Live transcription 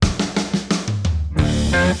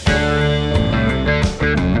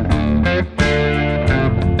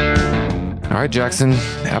right, Jackson,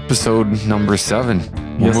 episode number 7.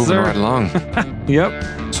 We're Yes, moving sir. right along.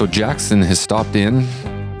 Yep. So Jackson has stopped in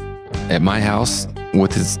at my house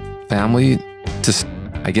with his family to,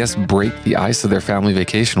 I guess, break the ice of their family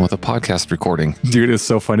vacation with a podcast recording. Dude, it's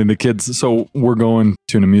so funny. The kids, so we're going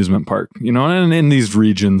to an amusement park, you know, and in these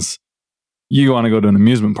regions, you want to go to an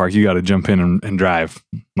amusement park, you got to jump in and drive.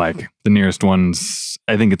 Like the nearest ones,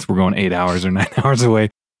 I think we're going 8 hours or 9 hours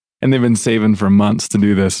away. And they've been saving for months to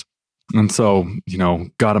do this. And so, you know,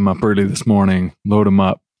 got them up early this morning, load them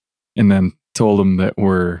up, and then told them that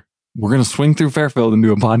we're going to swing through Fairfield and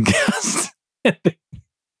do a podcast.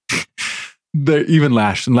 They're even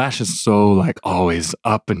Lash, and Lash is so like always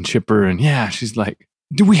up and chipper. And yeah, she's like,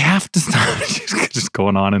 do we have to stop? She's just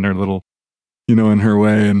going on in her little, you know, in her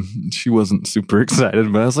way. And she wasn't super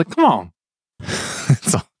excited, but I was like, come on.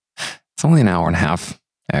 It's only an hour and a half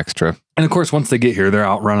extra. And of course, once they get here, they're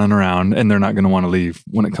out running around and they're not going to want to leave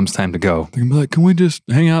when it comes time to go. They're going to be like, can we just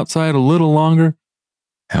hang outside a little longer?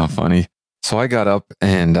 How funny. So I got up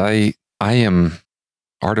and I am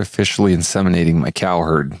artificially inseminating my cow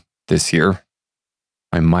herd this year.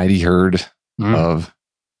 My mighty herd of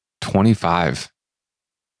 25.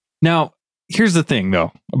 Now, here's the thing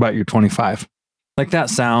though about your 25. Like that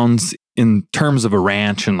sounds in terms of a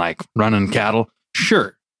ranch and like running cattle.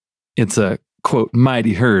 Sure, it's a quote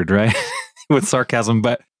mighty herd, right? With sarcasm.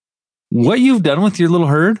 But what you've done with your little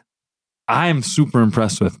herd, I'm super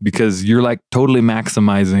impressed with because you're like totally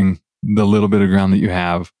maximizing the little bit of ground that you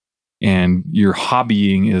have. And your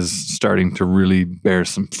hobbying is starting to really bear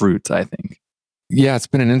some fruits, I think. Yeah, it's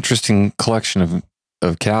been an interesting collection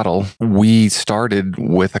of cattle. We started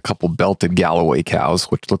with a couple belted Galloway cows,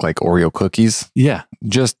 which look like Oreo cookies. Yeah.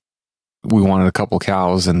 Just, we wanted a couple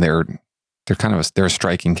cows and they're a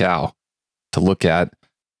striking cow to look at.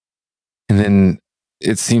 And then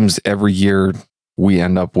it seems every year we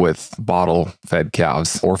end up with bottle fed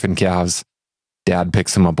calves, orphan calves. Dad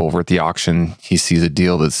picks them up over at the auction. He sees a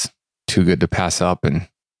deal that's too good to pass up and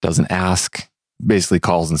doesn't ask. Basically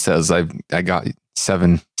calls and says, I got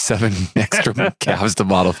seven extra calves to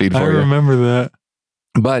bottle feed for you. I remember that.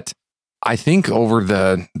 But I think over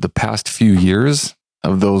the past few years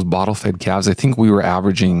of those bottle fed calves, I think we were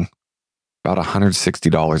averaging about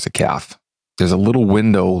 $160 a calf. There's a little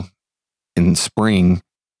window in spring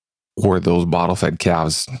where those bottle fed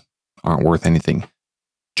calves aren't worth anything.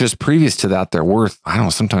 Just previous to that, they're worth, I don't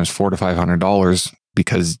know, sometimes $400 to $500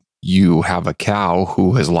 because you have a cow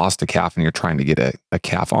who has lost a calf and you're trying to get a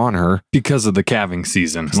calf on her. Because of the calving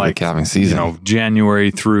season. Like the calving season. You know,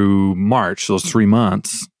 January through March, those 3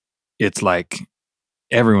 months, it's like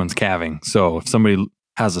everyone's calving. So if somebody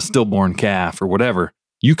has a stillborn calf or whatever,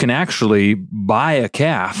 you can actually buy a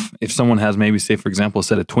calf. If someone has maybe, say, for example, a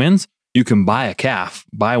set of twins, you can buy a calf,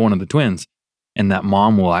 buy one of the twins, and that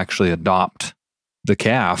mom will actually adopt the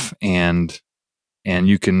calf and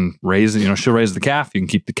you can raise it, you know, she'll raise the calf, you can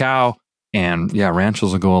keep the cow. And yeah,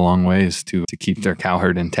 ranchers will go a long ways to keep their cow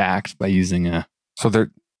herd intact by using So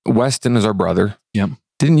Weston is our brother. Yep.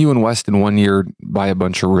 Didn't you and Weston one year buy a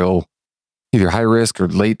bunch of real either high risk or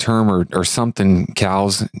late term or something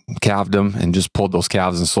cows, calved them and just pulled those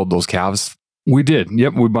calves and sold those calves? We did.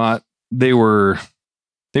 Yep. We bought, they were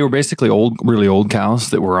basically really old cows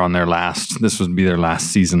that were on this would be their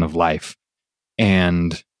last season of life.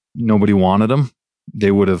 And nobody wanted them.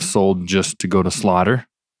 They would have sold just to go to slaughter.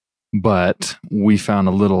 But we found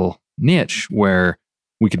a little niche where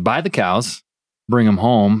we could buy the cows, bring them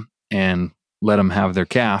home and let them have their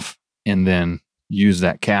calf and then use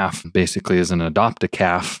that calf basically as an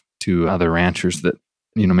adopt-a-calf to other ranchers that,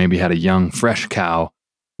 you know, maybe had a young, fresh cow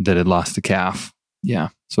that had lost a calf. Yeah.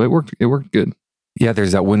 So it worked good. Yeah,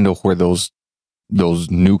 there's that window where those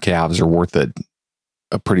new calves are worth a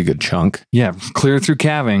pretty good chunk. Yeah, clear through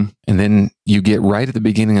calving. And then you get right at the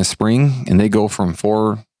beginning of spring and they go from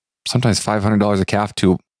sometimes $500 a calf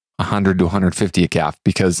to $100 to $150 a calf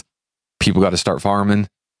because people got to start farming.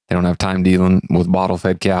 They don't have time dealing with bottle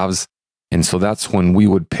fed calves. And so that's when we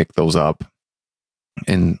would pick those up.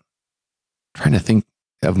 And trying to think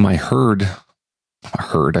of my herd.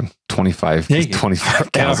 I'm 25. Hey,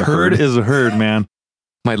 25 cows. A herd is a herd, man.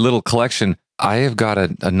 My little collection. I have got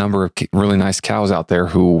a number of really nice cows out there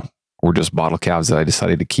who were just bottle calves that I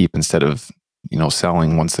decided to keep instead of, you know,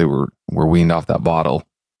 selling once they were weaned off that bottle.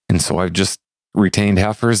 And so I've just retained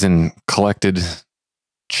heifers and collected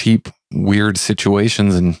cheap, weird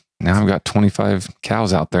situations. And now I've got 25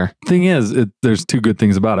 cows out there. Thing is, there's two good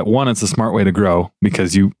things about it. One, it's a smart way to grow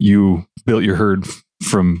because you built your herd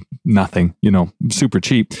from nothing, you know, super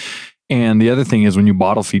cheap. And the other thing is when you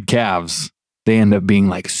bottle feed calves, they end up being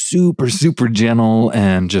like super, super gentle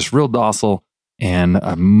and just real docile and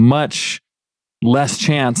a much less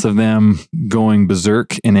chance of them going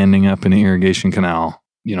berserk and ending up in an irrigation canal,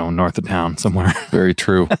 north of town somewhere. Very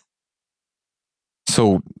true.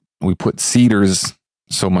 So we put cedars.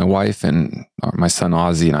 So my wife and my son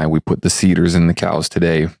Ozzy and I, we put the cedars in the cows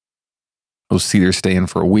today. Those cedars stay in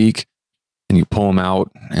for a week, and you pull them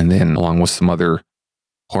out, and then along with some other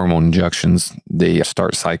hormone injections, they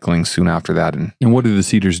start cycling soon after that. And what do the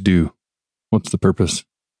cedars do? What's the purpose?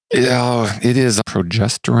 It is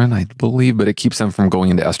progesterone, I believe, but it keeps them from going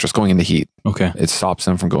into estrus, going into heat. Okay. It stops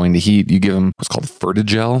them from going to heat. You give them what's called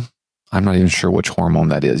Fertigel. I'm not even sure which hormone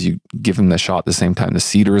that is. You give them the shot at the same time the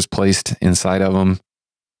cedar is placed inside of them.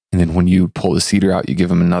 And then when you pull the cedar out, you give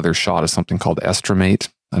them another shot of something called estromate,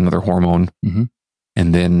 another hormone. Mm-hmm.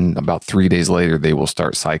 And then about 3 days later, they will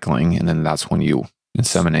start cycling. And then that's when you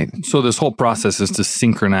inseminate. So this whole process is to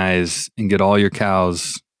synchronize and get all your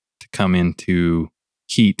cows to come into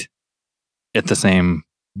heat at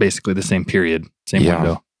basically the same period, same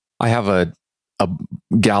window. I have a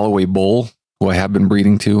Galloway bull who I have been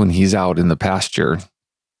breeding to, and he's out in the pasture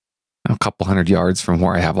a couple hundred yards from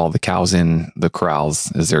where I have all the cows in the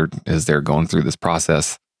corrals as they're going through this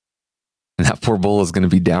process. And that poor bull is going to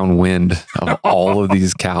be downwind of all of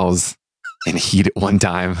these cows in heat at one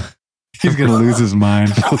time. He's going to lose his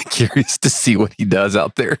mind. I'm really curious to see what he does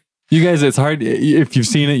out there. You guys, it's hard. If you've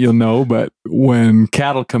seen it, you'll know. But when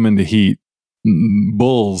cattle come into heat,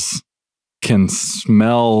 bulls can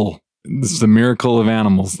smell. This is the miracle of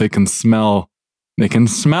animals. They can smell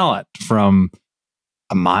it from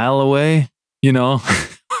a mile away, or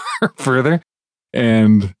further.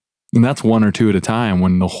 And that's one or two at a time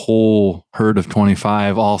when the whole herd of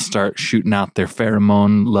 25 all start shooting out their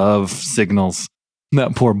pheromone love signals.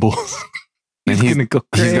 That poor bull. he's going to go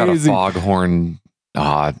crazy. He's got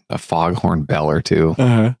a foghorn beller too.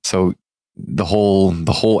 Uh-huh. So the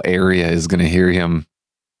whole area is going to hear him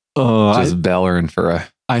just bellering for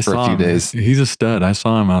a few days. He's a stud. I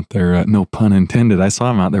saw him out there. No pun intended. I saw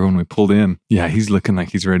him out there when we pulled in. Yeah, he's looking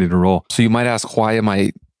like he's ready to roll. So you might ask, why am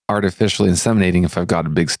I artificially inseminating if I've got a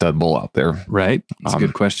big stud bull out there? Right. That's a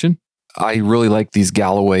good question. I really like these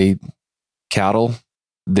Galloway cattle.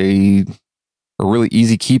 They are really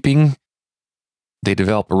easy keeping. They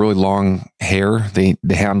develop a really long hair. They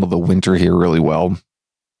handle the winter here really well.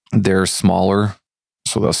 They're smaller,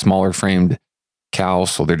 so the smaller framed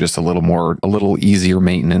cows, so they're just a little easier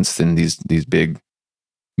maintenance than these big.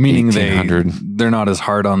 Meaning they're not as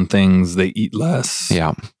hard on things. They eat less.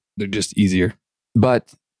 Yeah, they're just easier.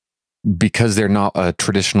 But because they're not a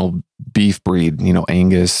traditional beef breed,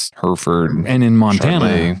 Angus, Hereford, and in Montana,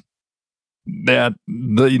 Chardonnay,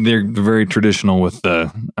 they're very traditional with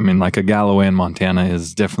like a Galloway in Montana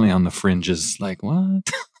is definitely on the fringes. Like what?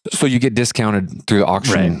 So you get discounted through the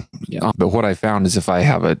auction. Right. Yeah. But what I found is if I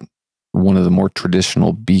have one of the more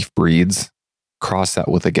traditional beef breeds, cross that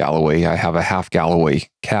with a Galloway, I have a half Galloway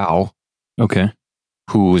cow. Okay.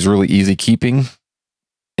 Who is really easy keeping.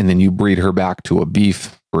 And then you breed her back to a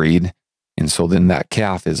beef breed. And so then that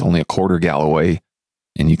calf is only a quarter Galloway.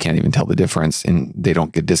 And you can't even tell the difference, and they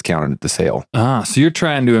don't get discounted at the sale. So you're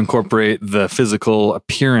trying to incorporate the physical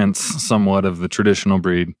appearance somewhat of the traditional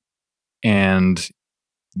breed and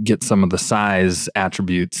get some of the size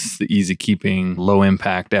attributes, the easy keeping, low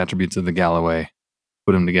impact attributes of the Galloway,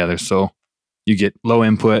 put them together. So you get low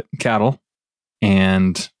input cattle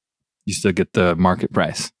and you still get the market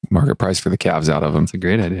price. Market price for the calves out of them. It's a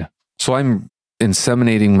great idea. So I'm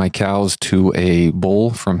inseminating my cows to a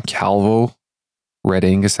bull from Calvo, Red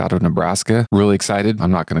Angus out of Nebraska. Really excited.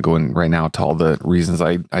 I'm not going to go in right now to all the reasons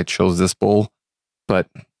I chose this bull, but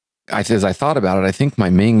as I thought about it, I think my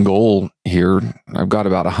main goal here, I've got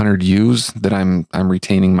about 100 ewes that I'm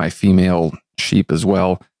retaining my female sheep as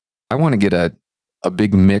well. I want to get a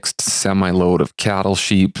big mixed semi-load of cattle,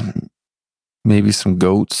 sheep, maybe some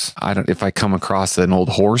goats. If I come across an old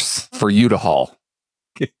horse for you to haul.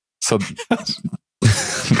 Okay. So this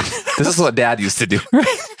is what Dad used to do.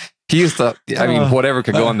 He used to, whatever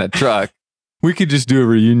could go on that truck. We could just do a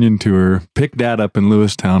reunion tour, pick Dad up in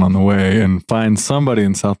Lewistown on the way, and find somebody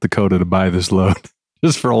in South Dakota to buy this load,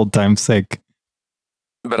 just for old time's sake.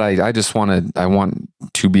 But I want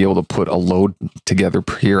to be able to put a load together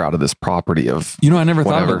here out of this property of, I never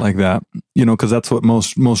thought of it like that, because that's what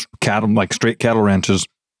most cattle, like straight cattle ranches,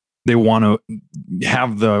 they want to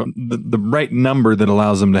have the right number that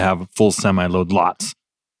allows them to have full semi-load lots.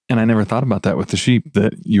 And I never thought about that with the sheep,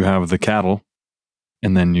 that you have the cattle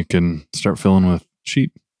and then you can start filling with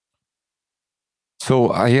sheep. So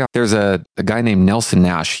there's a guy named Nelson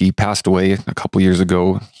Nash. He passed away a couple years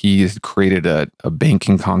ago. He created a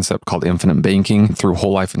banking concept called infinite banking through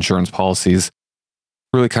whole life insurance policies.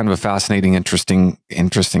 really kind of a fascinating, interesting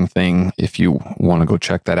thing if you want to go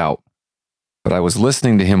check that out. But I was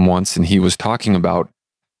listening to him once and he was talking about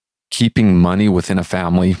keeping money within a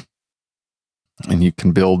family, and you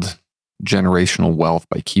can build generational wealth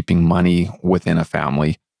by keeping money within a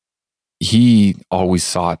family. He always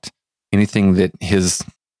sought anything that his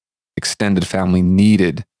extended family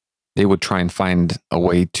needed, they would try and find a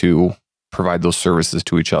way to provide those services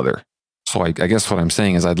to each other. So I guess what I'm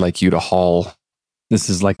saying is I'd like you to haul This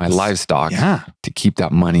is like my livestock Yeah. to keep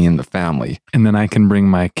that money in the family. And then I can bring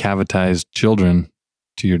my cavitized children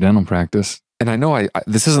to your dental practice. And I know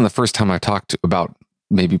this isn't the first time I've talked about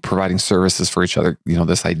maybe providing services for each other. You know,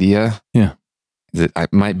 this idea. Yeah. That I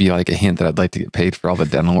might be like a hint that I'd like to get paid for all the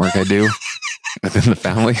dental work I do within the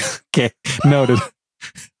family. Okay. Noted.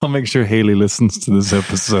 I'll make sure Haley listens to this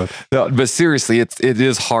episode. No, but seriously, it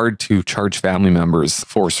is hard to charge family members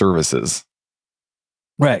for services.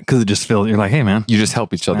 Right. Because it just feels, you're like, hey, man. You just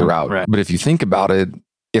help each other out. Right. But if you think about it,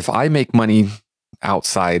 if I make money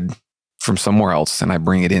outside from somewhere else and I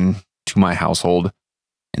bring it in to my household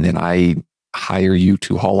and then I hire you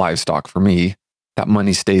to haul livestock for me, that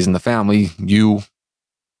money stays in the family. You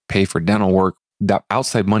pay for dental work. That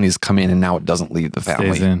outside money's come in and now it doesn't leave the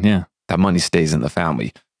family. Stays in, yeah. That money stays in the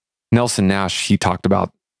family. Nelson Nash, he talked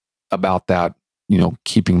about that, you know,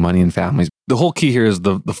 keeping money in families. The whole key here is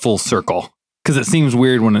the full circle. Because it seems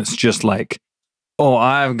weird when it's just like, oh,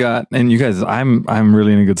 I've got, and you guys, I'm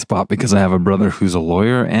really in a good spot because I have a brother who's a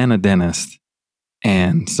lawyer and a dentist.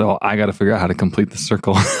 And so I got to figure out how to complete the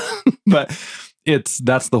circle. But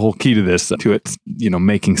that's the whole key to this, to it, you know,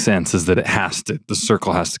 making sense is that the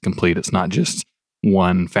circle has to complete. It's not just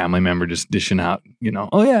one family member just dishing out, you know,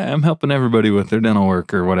 oh yeah, I'm helping everybody with their dental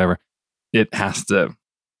work or whatever. It has to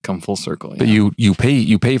come full circle. But you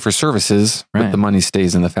pay for services, Right. but the money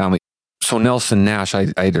stays in the family. So Nelson Nash,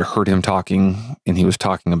 I had heard him talking, and he was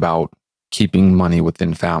talking about keeping money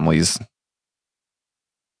within families,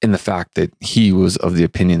 and the fact that he was of the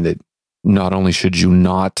opinion that not only should you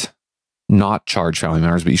not charge family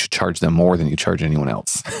members, but you should charge them more than you charge anyone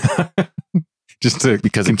else. Just to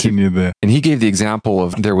Because continue And he gave the example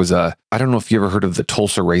of, there was I don't know if you ever heard of the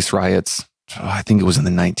Tulsa race riots. I think it was in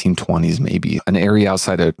the 1920s, maybe. An area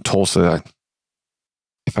outside of Tulsa,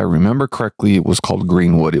 if I remember correctly, it was called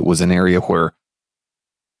Greenwood. It was an area where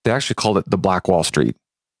they actually called it the Black Wall Street.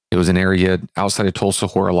 It was an area outside of Tulsa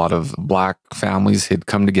where a lot of Black families had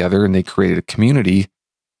come together and they created a community,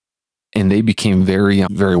 and they became very,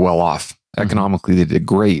 very well off. Economically, they did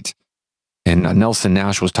great. And Nelson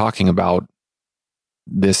Nash was talking about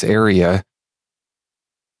this area.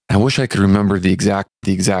 I wish I could remember the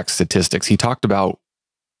exact statistics. He talked about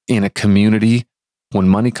in a community, when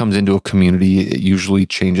money comes into a community, it usually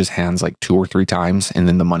changes hands like 2 or 3 times, and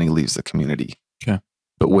then the money leaves the community. Okay.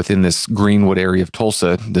 But within this Greenwood area of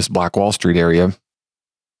Tulsa, this Black Wall Street area,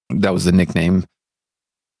 that was the nickname,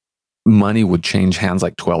 money would change hands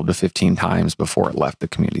like 12 to 15 times before it left the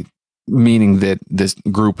community. Meaning that this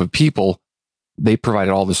group of people, they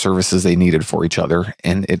provided all the services they needed for each other,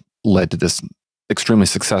 and it led to this extremely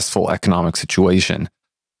successful economic situation.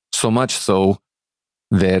 So much so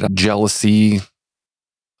that jealousy,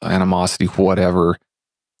 animosity, whatever,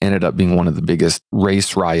 ended up being one of the biggest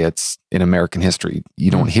race riots in American history.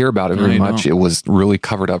 You don't hear about it very much. It was really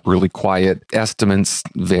covered up, really quiet. Estimates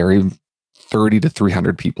vary, 30 to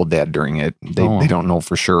 300 people dead during it. They don't know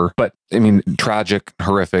for sure. But I mean, tragic,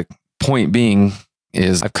 horrific. Point being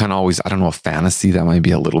is I've kind of always, I don't know if fantasy, that might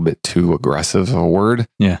be a little bit too aggressive of a word.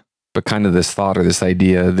 Yeah. But kind of this thought or this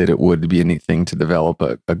idea that it would be a neat thing to develop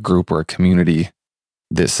a group or a community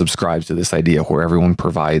that subscribes to this idea where everyone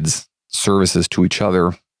provides services to each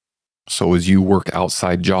other. So as you work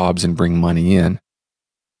outside jobs and bring money in,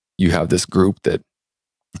 you have this group that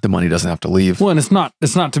the money doesn't have to leave. Well, and it's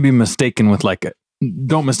not to be mistaken with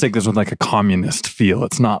don't mistake this with like a communist feel.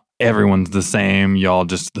 It's not everyone's the same, y'all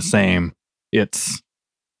just the same. It's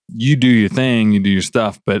you do your thing, you do your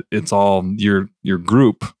stuff, but it's all your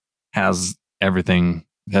group has everything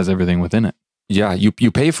within it. Yeah, you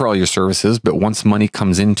pay for all your services, but once money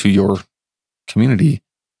comes into your community,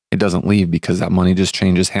 it doesn't leave because that money just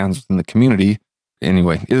changes hands within the community.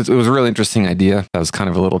 Anyway, it was a really interesting idea. That was kind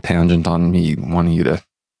of a little tangent on me wanting you to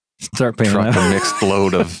start paying truck a mixed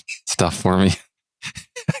load of stuff for me.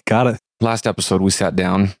 Got it. Last episode, we sat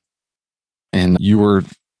down and you were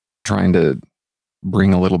trying to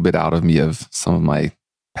bring a little bit out of me of some of my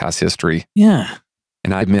past history. Yeah.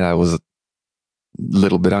 And I admit I was a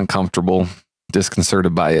little bit uncomfortable,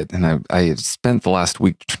 disconcerted by it. And I had spent the last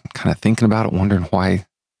week kind of thinking about it, wondering why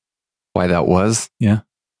that was. Yeah.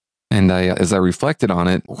 And as I reflected on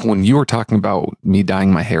it, when you were talking about me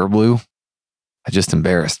dyeing my hair blue, just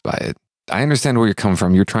embarrassed by it. I understand where you're coming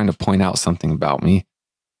from. You're trying to point out something about me.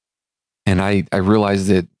 And I realized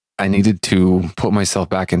that I needed to put myself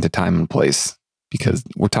back into time and place, because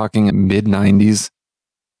we're talking mid-90s,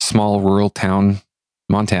 small rural town,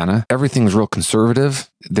 Montana. Everything's real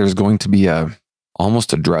conservative. There's going to be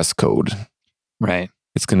almost a dress code. Right.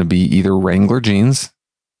 It's going to be either Wrangler jeans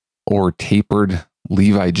or tapered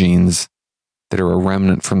Levi jeans that are a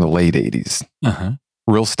remnant from the late 80s. Uh-huh.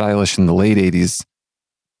 Real stylish in the late 80s.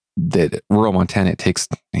 That rural Montana, it takes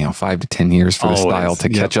 5 to 10 years for the style to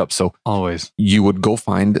catch up. So always you would go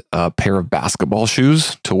find a pair of basketball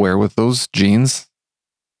shoes to wear with those jeans.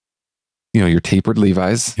 Your tapered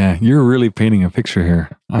Levi's. Yeah, you're really painting a picture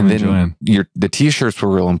here. I'm enjoying. The t-shirts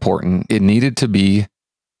were real important. It needed to be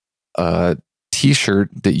a t-shirt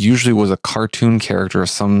that usually was a cartoon character of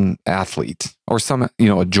some athlete, or some,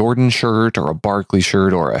 a Jordan shirt or a Barkley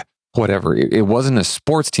shirt or a whatever. It wasn't a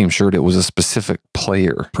sports team shirt. It was a specific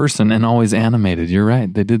player. Person, and always animated. You're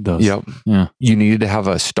right. They did those. Yep. Yeah. You needed to have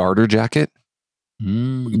a starter jacket.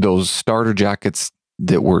 Those starter jackets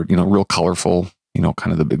that were, real colorful,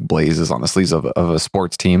 kind of the big blazes on the sleeves of a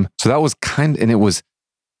sports team. So that was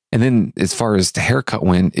and then as far as the haircut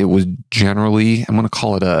went, it was generally, I'm going to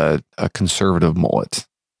call it a conservative mullet.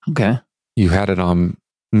 Okay. You had it on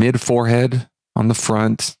mid forehead on the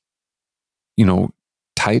front,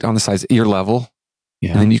 tight on the sides, ear level.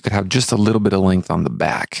 Yeah. And then you could have just a little bit of length on the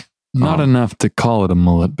back. Not enough to call it a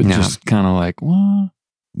mullet, but just kind of like, what?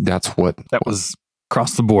 That's what. That was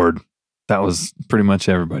across the board. That was pretty much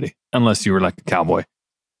everybody, unless you were like a cowboy.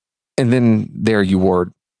 And then there you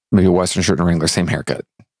wore maybe a Western shirt and Wrangler, same haircut.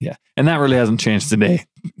 Yeah. And that really hasn't changed today.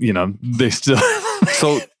 They still,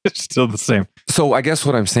 it's still the same. So I guess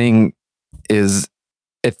what I'm saying is,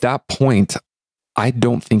 at that point, I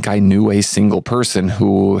don't think I knew a single person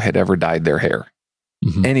who had ever dyed their hair,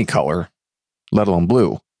 any color, let alone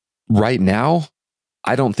blue. Right now,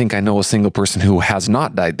 I don't think I know a single person who has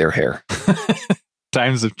not dyed their hair.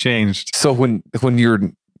 Times have changed. So when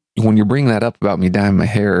you're bringing that up about me dyeing my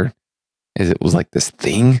hair, as it was like this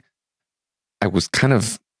thing, I was kind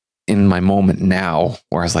of in my moment now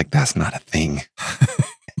where I was like, that's not a thing.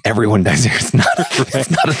 Everyone dyes hair. It's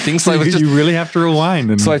not a thing. So you really have to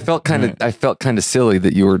rewind. So I felt kind of silly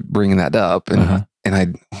that you were bringing that up, and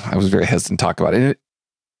I was very hesitant to talk about it.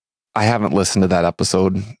 I haven't listened to that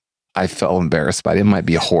episode. I felt embarrassed by it. It might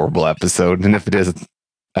be a horrible episode, and if it is,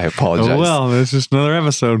 I apologize. Oh well, it's just another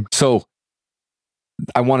episode. So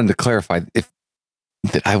I wanted to clarify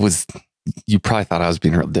you probably thought I was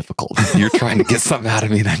being real difficult. You're trying to get something out of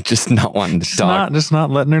me, and I'm just not wanting to talk. Just not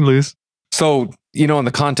letting her loose. So, in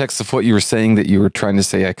the context of what you were saying, that you were trying to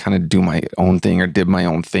say I kind of do my own thing or did my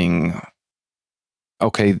own thing.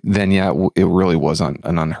 Okay, then yeah, it really was an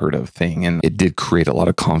unheard of thing. And it did create a lot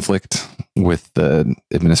of conflict with the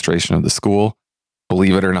administration of the school.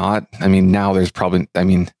 Believe it or not. I mean, now there's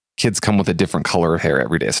kids come with a different color of hair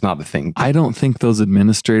every day. It's not a thing. I don't think those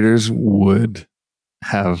administrators would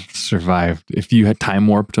have survived if you had time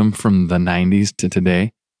warped them from the 90s to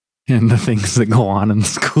today. And the things that go on in the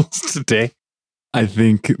schools today, I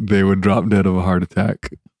think they would drop dead of a heart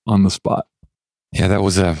attack on the spot. Yeah, that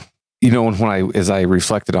was as I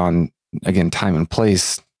reflected on, again, time and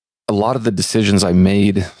place, a lot of the decisions I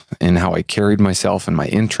made and how I carried myself and my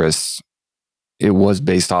interests, it was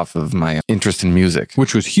based off of my interest in music.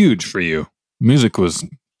 Which was huge for you. Music was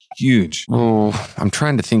huge. Oh, I'm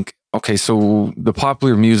trying to think. Okay, so the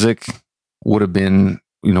popular music would have been,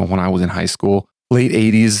 when I was in high school, late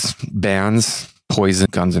 80s bands, Poison,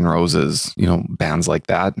 Guns N' Roses, bands like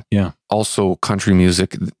that. Yeah. Also country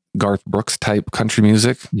music, Garth Brooks type country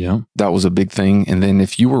music. Yeah. That was a big thing. And then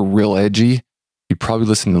if you were real edgy, you'd probably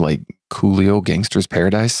listen to like Coolio, Gangster's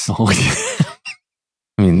Paradise. Oh, yeah.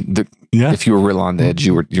 I mean, if you were real on the edge,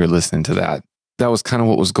 you're listening to that. That was kind of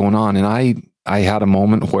what was going on. And I had a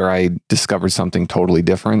moment where I discovered something totally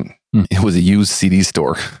different. It was a used CD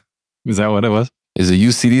store. Is that what it was? Is a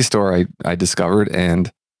used CD store I discovered,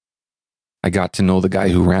 and I got to know the guy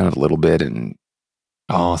who ran it a little bit. And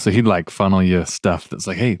so he'd like funnel you stuff that's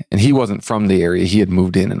like, hey. And he wasn't from the area. He had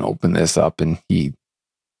moved in and opened this up, and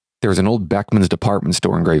there was an old Beckman's department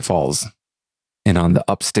store in Great Falls. And on the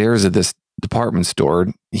upstairs of this department store,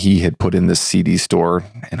 he had put in this CD store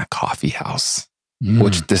and a coffee house,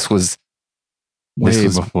 which this was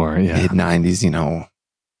before, mid 90s,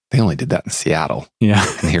 they only did that in Seattle. Yeah.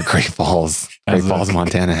 And here Great Falls,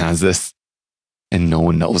 Montana has this, and no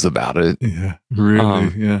one knows about it. Yeah. Really?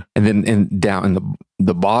 Yeah. And then down in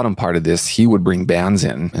the bottom part of this, he would bring bands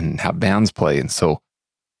in and have bands play. And so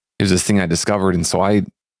it was this thing I discovered. And so I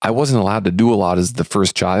wasn't allowed to do a lot as the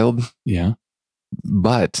first child. Yeah.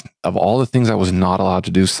 But of all the things I was not allowed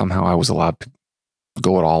to do, somehow I was allowed to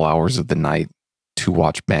go at all hours of the night to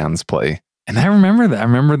watch bands play. And I remember that. I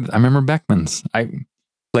remember Beckman's.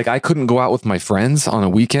 I couldn't go out with my friends on a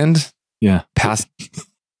weekend. Yeah. Past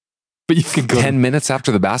But you could go 10 minutes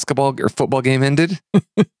after the basketball or football game ended.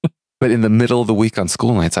 But in the middle of the week on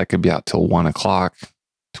school nights, I could be out till 1 o'clock,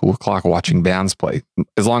 2 o'clock watching bands play,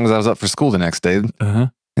 as long as I was up for school the next day. Uh-huh.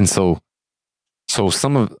 And so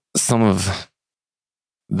some of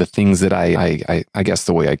the things that I guess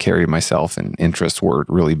the way I carried myself and interests were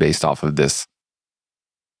really based off of this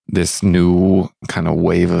new kind of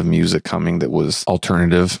wave of music coming that was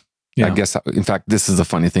alternative. Yeah. I guess, in fact, this is a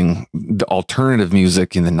funny thing. The alternative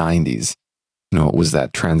music in the 90s, it was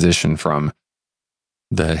that transition from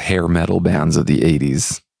the hair metal bands of the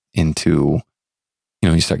 80s into,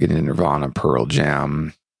 you start getting into Nirvana, Pearl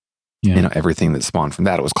Jam, everything that spawned from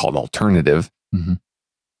that. It was called alternative. Mm-hmm.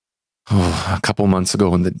 A couple months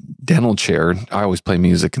ago in the dental chair, I always play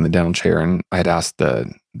music in the dental chair, and I'd asked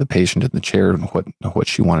the patient in the chair what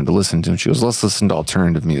she wanted to listen to, and she goes, "Let's listen to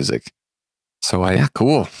alternative music." So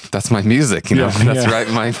cool. That's my music. That's right.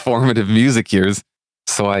 My formative music years.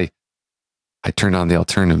 So I turned on the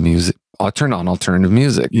alternative music. I turned on alternative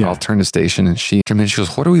music, alternative station. And she came in, she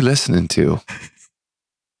goes, "What are we listening to?"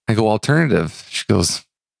 I go, "Alternative." She goes,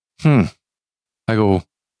 I go,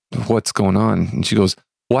 "What's going on?" And she goes,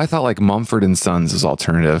 "Well, I thought like Mumford and Sons is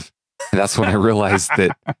alternative." And that's when I realized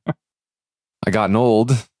that I gotten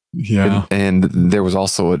old. Yeah. And there was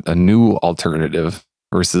also a new alternative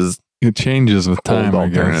versus it changes with time. Old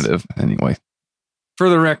alternative. Anyway, for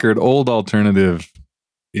the record, old alternative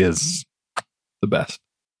is the best.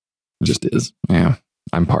 It just is. Yeah,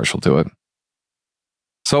 I'm partial to it.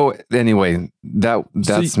 So anyway,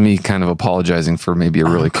 that's me kind of apologizing for maybe a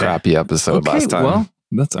really crappy episode last time. Well,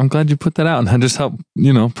 I'm glad you put that out, and I just help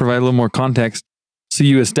provide a little more context. So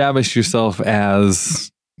you established yourself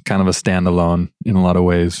as kind of a standalone in a lot of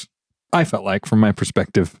ways. I felt like, from my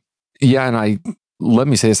perspective. Yeah, and let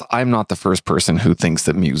me say this, I'm not the first person who thinks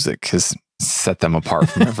that music has set them apart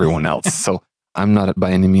from everyone else. So I'm not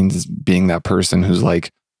by any means being that person who's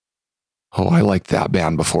like, "Oh, I like that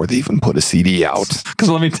band before they even put a CD out." Because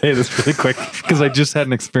let me tell you this really quick, because I just had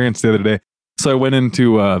an experience the other day. So I went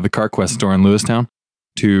into the CarQuest store in Lewistown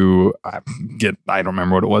to get, I don't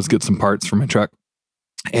remember what it was, get some parts for my truck.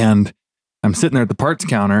 And I'm sitting there at the parts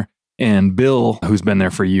counter, and Bill, who's been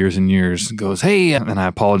there for years and years, goes, "Hey," and I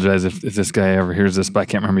apologize if this guy ever hears this, but I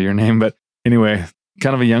can't remember your name. But anyway,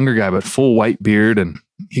 kind of a younger guy, but full white beard. And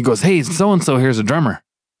he goes, "Hey, so-and-so, here's a drummer."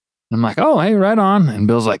 And I'm like, "Oh, hey, right on." And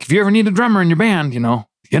Bill's like, "If you ever need a drummer in your band,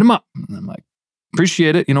 hit him up." And I'm like,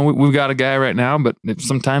 "Appreciate it. We've got a guy right now, but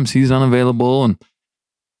sometimes he's unavailable." And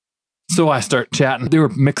so I start chatting. They were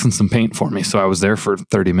mixing some paint for me. So I was there for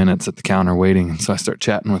 30 minutes at the counter waiting. And so I start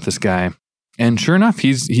chatting with this guy. And sure enough,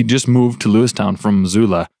 he just moved to Lewistown from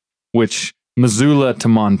Missoula, which Missoula to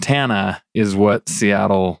Montana is what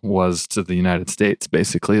Seattle was to the United States,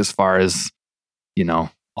 basically, as far as,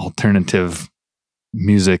 alternative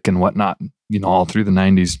music and whatnot, all through the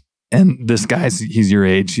 90s. And this guy's, he's your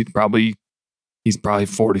age. He's probably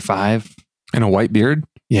 45. And a white beard?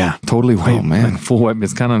 Yeah, totally white. Oh, man. Like full white.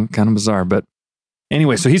 It's kind of bizarre. But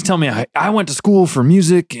anyway, so he's telling me I went to school for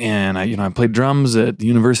music, and I played drums at the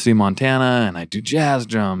University of Montana, and I do jazz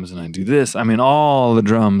drums, and I do this. I mean, all the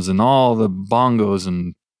drums and all the bongos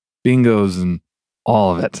and bingos and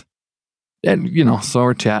all of it. And, so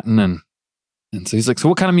we're chatting, and so he's like, "So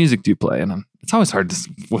what kind of music do you play?" And it's always hard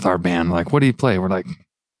with our band. Like, "What do you play?" We're like,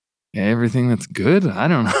 "Everything that's good." I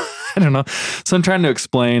don't know. I don't know. So I'm trying to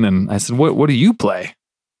explain, and I said, what do you play?"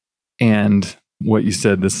 And what you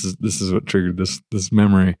said, this is what triggered this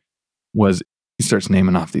memory, was he starts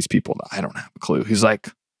naming off these people that I don't have a clue. He's like,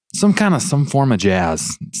 some form of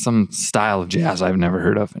jazz, some style of jazz I've never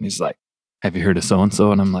heard of. And he's like, "Have you heard of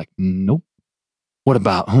so-and-so?" And I'm like, "Nope." "What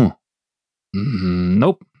about,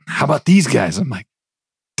 nope. How about these guys?" I'm like,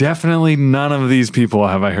 "Definitely none of these people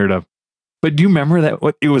have I heard of." But do you remember that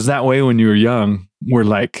it was that way when you were young, where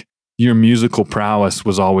like your musical prowess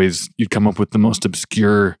was always, you'd come up with the most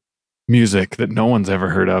obscure music that no one's ever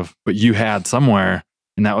heard of, but you had somewhere,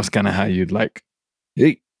 and that was kind of how you'd like,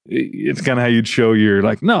 it's kind of how you'd show your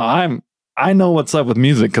like, "No, I know what's up with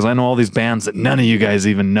music because I know all these bands that none of you guys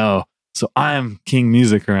even know. So I'm king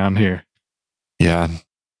music around here." Yeah.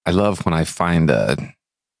 I love when I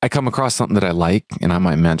I come across something that I like, and I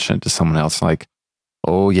might mention it to someone else, like,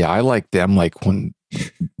 "Oh yeah, I like them." Like when,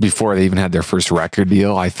 before they even had their first record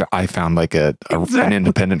deal, I found like an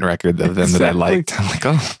independent record of them that I liked. I'm like,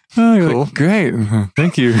 "Oh, cool. Like, great.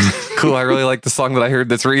 Thank you." Cool. I really like the song that I heard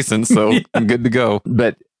that's recent, so I'm good to go.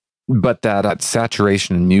 But But that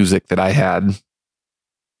saturation in music that I had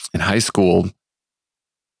in high school,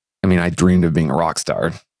 I mean, I dreamed of being a rock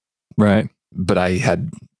star, Right. but I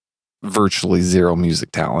had virtually zero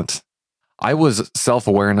music talent. I was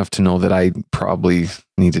self-aware enough to know that I probably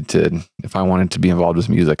needed to, if I wanted to be involved with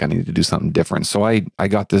music, I needed to do something different. So I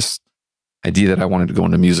got this idea that I wanted to go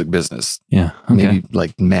into music business, Yeah. Okay. maybe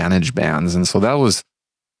like manage bands. And so that was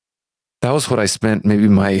what I spent maybe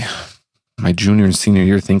my junior and senior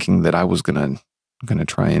year thinking, that I was gonna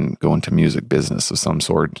try and go into music business of some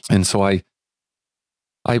sort. And so I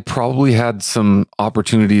probably had some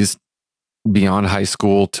opportunities beyond high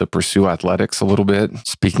school to pursue athletics a little bit.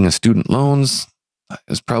 Speaking of student loans, it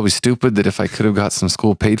was probably stupid that if I could have got some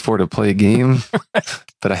school paid for to play a game,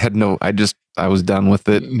 but I was done with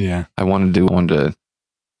it. Yeah. I wanted to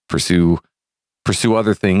pursue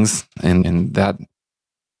other things. And that,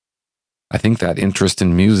 I think that interest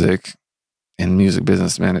in music and music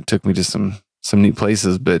business, man, it took me to some neat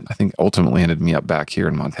places, but I think ultimately ended me up back here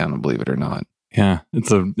in Montana, believe it or not. Yeah.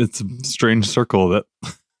 It's a strange circle that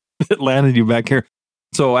it landed you back here.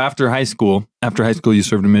 So after high school, you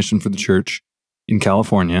served a mission for the church in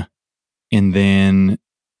California. And then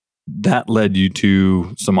that led you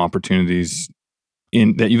to some opportunities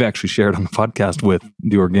that you've actually shared on the podcast with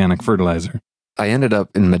the organic fertilizer. I ended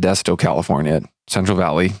up in Modesto, California, Central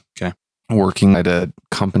Valley. Okay. Working at a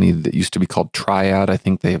company that used to be called Triad. I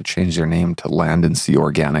think they have changed their name to Land and Sea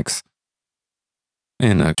Organics.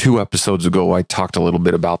 And 2 episodes ago, I talked a little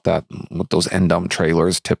bit about that with those end dump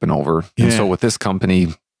trailers tipping over. Yeah. And so with this company,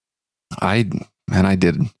 I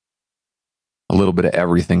did a little bit of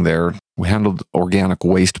everything there. We handled organic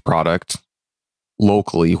waste product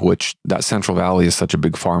locally, which that Central Valley is such a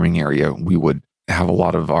big farming area. We would have a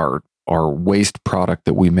lot of our waste product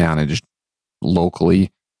that we managed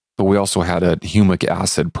locally. But we also had a humic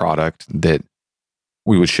acid product that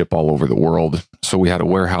we would ship all over the world. So we had a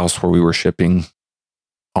warehouse where we were shipping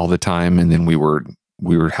all the time, and then we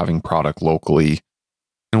were having product locally.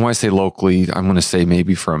 And when I say locally, I'm going to say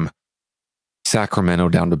maybe from Sacramento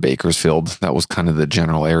down to Bakersfield. That was kind of the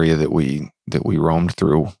general area that we roamed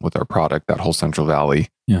through with our product, that whole Central Valley.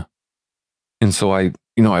 Yeah. And so I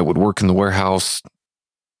would work in the warehouse,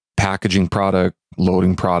 packaging product,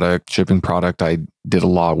 loading product, shipping product. I did a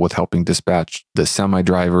lot with helping dispatch the semi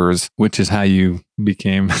drivers, which is how you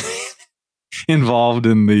became involved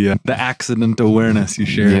in the accident awareness you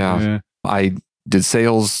shared. Yeah. I did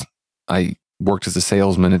sales. I worked as a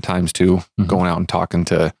salesman at times too, going out and talking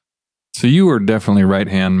to. So you were definitely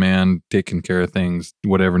right-hand man, taking care of things,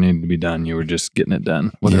 whatever needed to be done. You were just getting it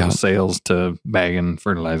done, whether it was sales to bagging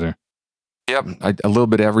fertilizer. Yep. A little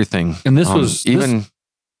bit of everything. And this was even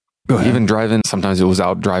driving. Sometimes it was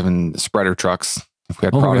out driving spreader trucks. If we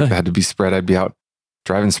had product that had to be spread, I'd be out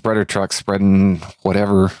driving spreader trucks, spreading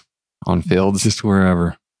whatever on fields, just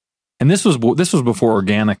wherever. And this was before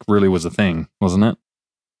organic really was a thing, wasn't it?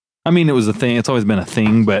 I mean, it was a thing. It's always been a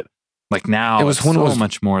thing, but like now, it was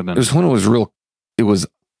much more than. It was when it was real. It was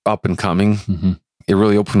up and coming. Mm-hmm. It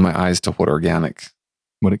really opened my eyes to what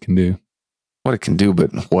it can do,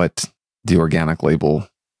 but what the organic label.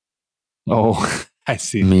 Oh, I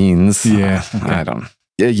see. Means. Yeah. Okay. I don't.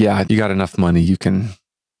 Yeah. You got enough money, you can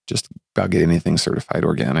just about get anything certified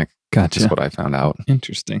organic. Gotcha. That's what I found out.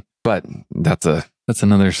 Interesting. But that's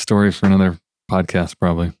another story for another podcast,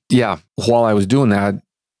 probably. Yeah. While I was doing that,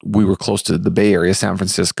 we were close to the Bay Area, San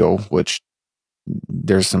Francisco, which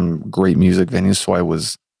there's some great music venues. So I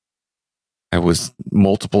was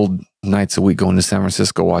multiple nights a week going to San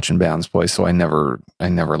Francisco watching bands play. So I never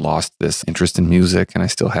lost this interest in music. And I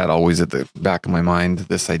still had always at the back of my mind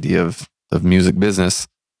this idea of music business.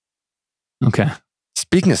 Okay.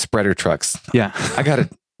 Speaking of spreader trucks. Yeah. I got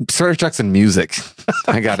spreader trucks and music.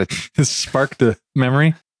 I got it. This sparked a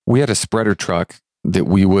memory. We had a spreader truck that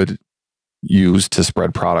we would use to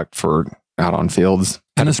spread product for out on fields.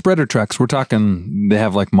 And the spreader trucks, we're talking, they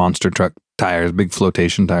have like monster truck tires, big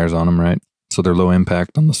flotation tires on them, right? So they're low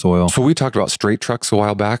impact on the soil. So we talked about straight trucks a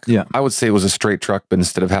while back. Yeah. I would say it was a straight truck, but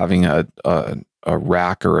instead of having a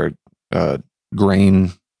rack or a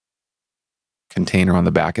grain container on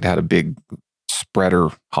the back, it had a big spreader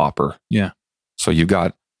hopper. Yeah. So you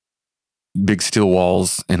got big steel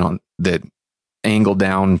walls and on that angle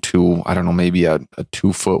down to, I don't know, maybe a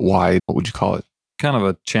 2 foot wide. What would you call it? Kind of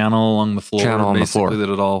a channel along the floor. Channel on the floor. That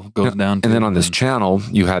it all goes down to. And then on this channel,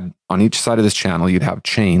 you had, on each side of this channel, you'd have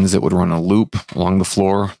chains that would run a loop along the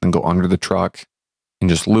floor and go under the truck and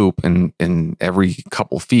just loop. And every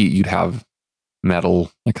couple feet, you'd have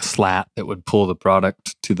metal. Like a slat that would pull the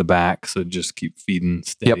product to the back. So just keep feeding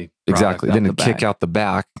steady. Yep, exactly. Then it'd kick out the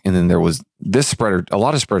back. And then there was this spreader. A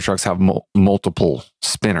lot of spreader trucks have multiple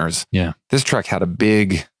spinners. Yeah. This truck had a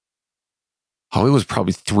big, it was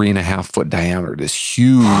probably 3.5 foot diameter. This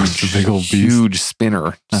huge, big old huge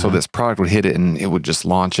spinner. So this product would hit it and it would just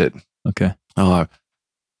launch it. Okay. And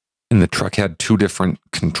the truck had 2 different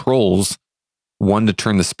controls, one to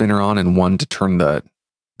turn the spinner on and one to turn the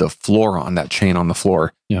floor on, that chain on the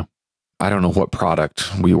floor. Yeah. I don't know what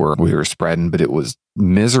product we were spreading, but it was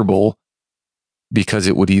miserable because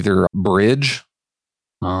it would either bridge.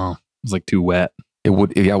 Oh, it was like too wet. It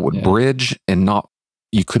would bridge and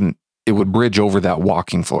it would bridge over that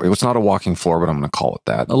walking floor. It was not a walking floor, but I'm going to call it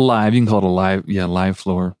that. You can call it a live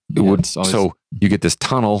floor. It would. So you get this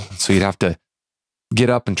tunnel, so you'd have to get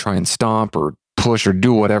up and try and stomp or push or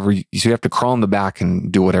do whatever. So you have to crawl in the back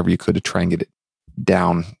and do whatever you could to try and get it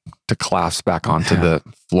down to collapse back onto the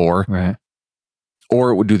floor. Right.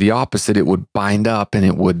 Or it would do the opposite. It would bind up and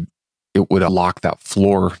it would lock that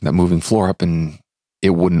moving floor up, and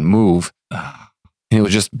it wouldn't move. And it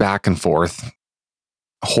was just back and forth.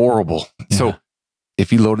 Horrible. Yeah. So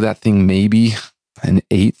if you loaded that thing maybe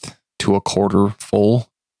 1/8 to 1/4 full,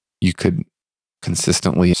 you could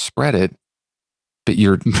consistently spread it, but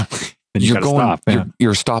you're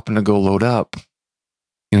stopping to go load up.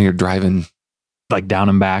 You're driving like down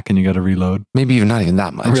and back, and you got to reload. Maybe even not even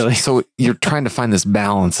that much. Really? So you're trying to find this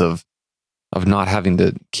balance of not having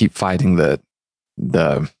to keep fighting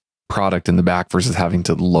the product in the back versus having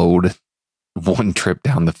to load one trip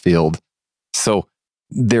down the field. So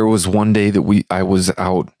there was one day that I was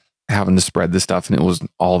out having to spread this stuff, and it was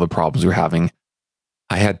all the problems we were having.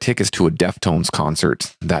 I had tickets to a Deftones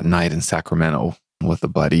concert that night in Sacramento with a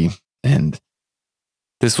buddy, and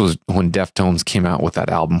this was when Deftones came out with that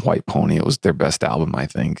album White Pony. It was their best album, I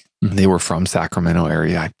think. Mm-hmm. They were from Sacramento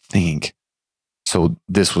area, I think. So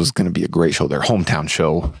this was going to be a great show, their hometown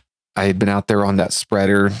show. I had been out there on that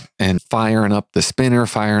spreader and firing up the spinner,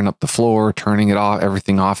 firing up the floor, turning it off,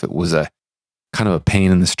 everything off. It was a kind of a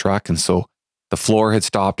pain in this truck. And so the floor had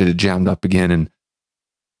stopped, it had jammed up again. And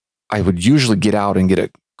I would usually get out and get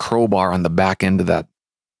a crowbar on the back end of that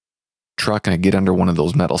truck, and I'd get under one of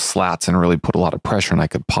those metal slats and really put a lot of pressure, and I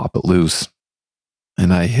could pop it loose.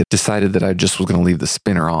 And I had decided that I just was going to leave the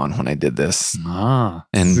spinner on when I did this. And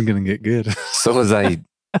this is going to get good. So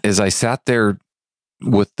as I sat there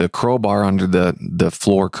with the crowbar under the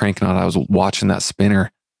floor cranking on, I was watching that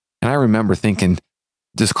spinner, and I remember thinking,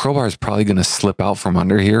 this crowbar is probably going to slip out from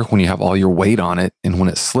under here when you have all your weight on it. And when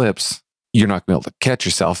it slips, you're not going to be able to catch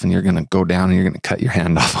yourself, and you're going to go down and you're going to cut your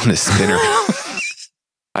hand off on this spinner.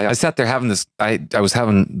 I sat there having this, I was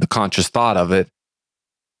having the conscious thought of it.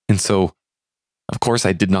 And so, of course,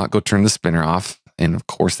 I did not go turn the spinner off. And of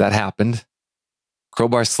course, that happened.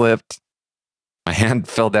 Crowbar slipped. My hand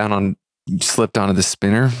slipped onto the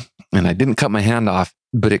spinner, and I didn't cut my hand off,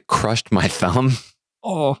 but it crushed my thumb.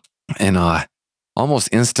 Oh. And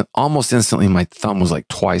almost instantly, my thumb was like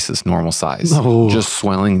twice its normal size. Oh. Just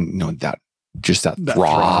swelling, that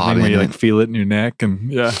throb, where you like feel it in your neck,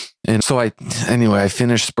 and yeah. And so I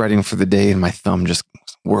finished spreading for the day, and my thumb just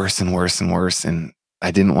worse and worse and worse, and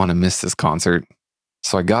I didn't want to miss this concert.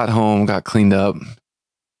 So I got home, got cleaned up,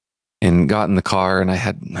 and got in the car, and I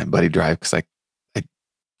had my buddy drive because I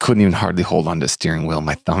couldn't even hardly hold on to the steering wheel.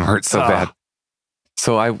 My thumb hurt so bad.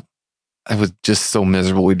 So I was just so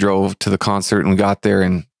miserable. We drove to the concert, and we got there,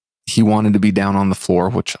 and he wanted to be down on the floor,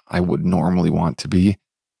 which I would normally want to be.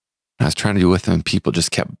 I was trying to do with him, and people just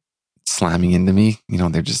kept slamming into me.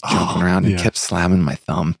 They're just jumping around and kept slamming my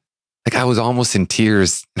thumb. Like I was almost in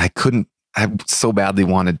tears, and I so badly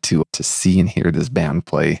wanted to see and hear this band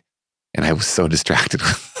play. And I was so distracted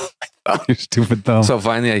with my thumb. Your stupid thumb. So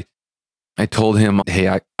finally I told him,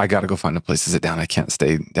 hey, I got to go find a place to sit down. I can't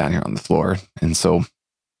stay down here on the floor. And so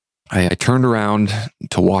I turned around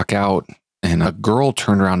to walk out, and a girl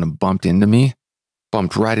turned around and bumped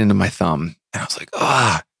right into my thumb. And I was like,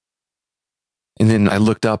 And then I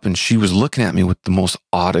looked up, and she was looking at me with the most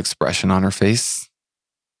odd expression on her face.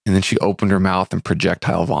 And then she opened her mouth and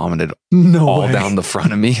projectile vomited down the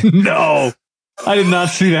front of me. No, I did not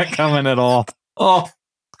see that coming at all. Oh,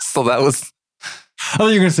 so that was. I thought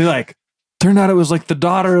you were going to say like, turned out it was like the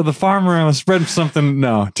daughter of the farmer and was spreading something.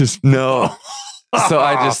 No. So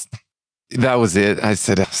that was it. I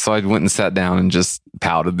said, so I went and sat down and just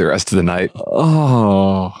pouted the rest of the night.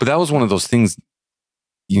 Oh, but that was one of those things.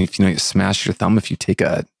 If you smash your thumb, if you take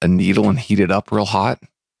a needle and heat it up real hot,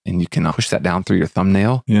 and you can push that down through your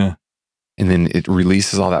thumbnail. Yeah. And then it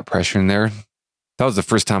releases all that pressure in there. That was the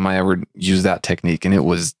first time I ever used that technique. And I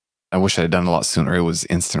wish I had done it a lot sooner. It was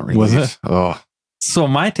instant relief. Was it? Oh, So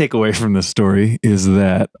my takeaway from this story is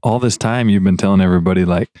that all this time you've been telling everybody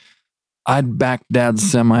like, I'd back Dad's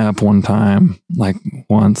semi up one time, like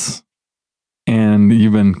once. And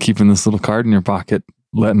you've been keeping this little card in your pocket,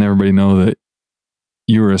 letting everybody know that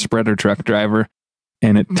you were a spreader truck driver,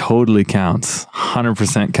 and it totally counts,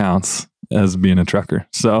 100% counts as being a trucker.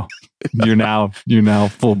 So you're now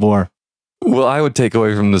full bore. Well, I would take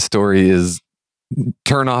away from the story is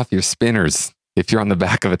turn off your spinners if you're on the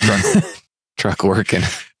back of a truck working.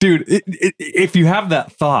 Dude, if you have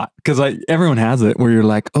that thought, because everyone has it, where you're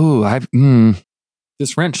like, oh,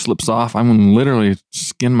 this wrench slips off, I'm gonna literally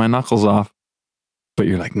skin my knuckles off. But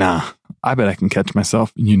you're like, nah, I bet I can catch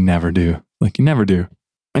myself. And you never do. Like, you never do.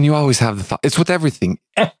 And you always have the thought. It's with everything.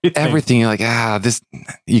 Everything. You're like, this,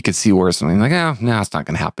 you could see worse. And you're like, no, it's not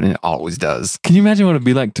going to happen. And it always does. Can you imagine what it'd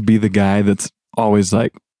be like to be the guy that's always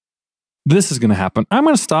like, this is going to happen. I'm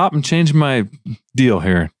going to stop and change my deal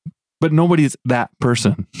here. But nobody's that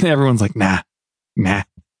person. Everyone's like, nah.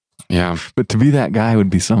 Yeah. But to be that guy would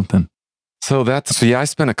be something. So I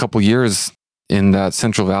spent a couple years in that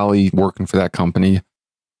Central Valley working for that company.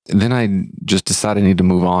 And then I just decided I need to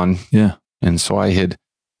move on. Yeah. And so I had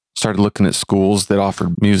started looking at schools that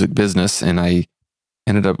offered music business, and I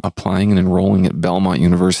ended up applying and enrolling at Belmont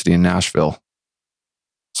University in Nashville.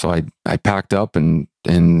 So I packed up and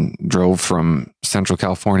drove from Central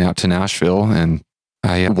California out to Nashville, and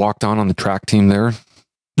I walked on the track team there.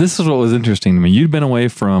 This is what was interesting to me. You'd been away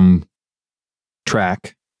from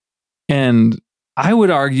track, and I would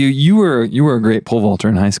argue you were a great pole vaulter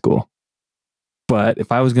in high school. But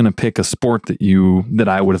if I was going to pick a sport that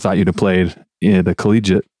I would have thought you'd have played at a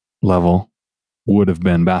collegiate level, would have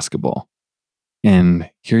been basketball. And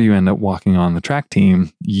here you end up walking on the track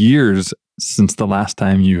team years since the last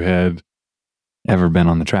time you had ever been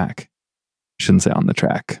on the track. I shouldn't say on the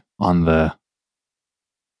track, in the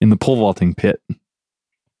pole vaulting pit.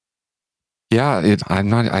 Yeah, I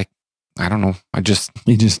don't know.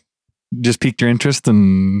 You just piqued your interest,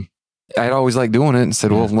 and I'd always liked doing it and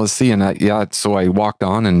said, well, let's see. And so I walked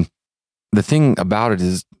on, and the thing about it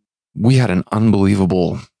is we had an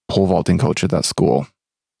unbelievable pole vaulting coach at that school.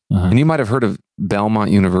 Uh-huh. And you might have heard of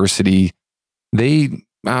Belmont University. They,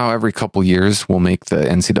 every couple years will make the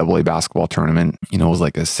NCAA basketball tournament. It was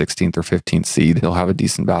like a 16th or 15th seed. They'll have a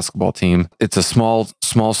decent basketball team. It's a small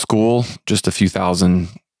school, just a few thousand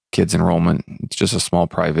kids enrollment. It's just a small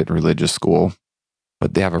private religious school.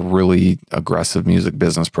 But they have a really aggressive music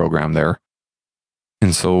business program there.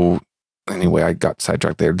 And so anyway, I got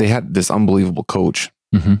sidetracked there. They had this unbelievable coach.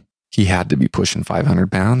 Mm-hmm. He had to be pushing 500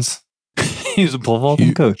 pounds. He's a pole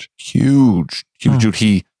vaulting coach. Huge. Dude.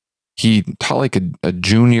 He taught like a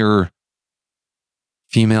junior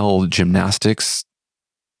female gymnastics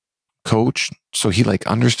coach. So he like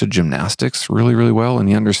understood gymnastics really, really well. And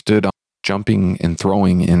he understood jumping and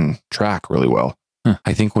throwing in track really well. Huh.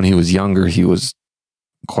 I think when he was younger, he was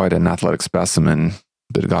quite an athletic specimen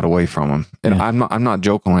that got away from him. And Yeah. I'm not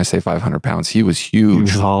joking when I say 500 pounds. He was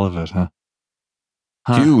huge. He was all of it, huh?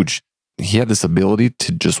 Huge. He had this ability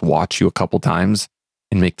to just watch you a couple times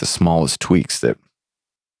and make the smallest tweaks that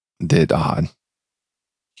did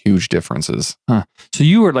huge differences. Huh. So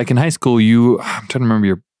you were like in high school, I'm trying to remember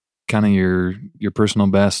your personal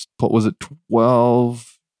best. What was it?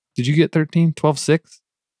 12? Did you get 13? 12.6?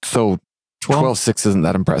 So 12.6 isn't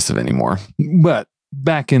that impressive anymore. But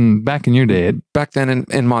back in your day, back then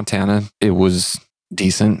in Montana, it was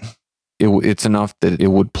decent. It's enough that it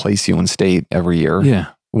would place you in state every year.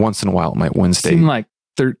 yeah, Once in a while, it might win state. seemed like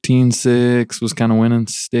 13.6 was kind of winning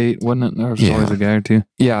state, wasn't it? There was always a guy or two.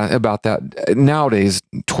 Yeah, about that. Nowadays,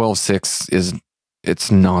 12.6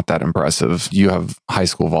 it's not that impressive. You have high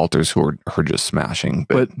school vaulters who are just smashing.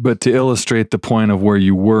 But to illustrate the point of where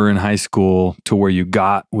you were in high school to where you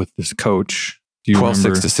got with this coach, do you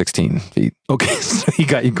 12.6 to 16 feet. Okay, so he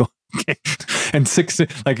got you going. Okay. And 6,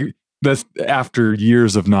 like that's after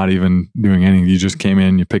years of not even doing anything. You just came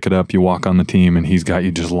in, you pick it up, you walk on the team, and he's got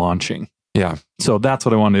you just launching. Yeah. So that's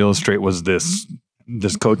what I wanted to illustrate was this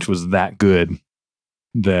coach was that good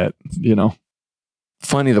that,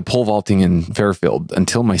 Funny, the pole vaulting in Fairfield,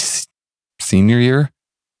 until my senior year,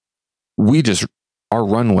 our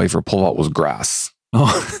runway for pole vault was grass.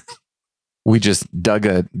 Oh, We just dug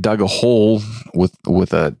a hole with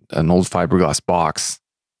an old fiberglass box.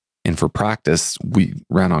 And for practice, we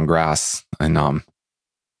ran on grass. And,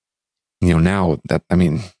 now that,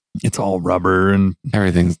 it's all rubber and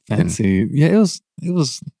everything's fancy. Yeah, it was.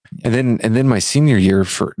 And then my senior year,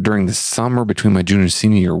 during the summer between my junior and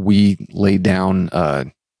senior year, we laid down a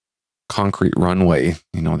concrete runway,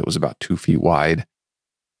 that was about 2 feet wide,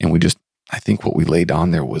 and we just I think what we laid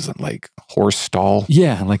on there was like horse stall.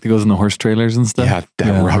 Yeah, like that goes in the horse trailers and stuff. Yeah,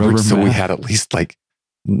 that rubber. So we mat. had at least like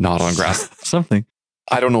not on grass. Something.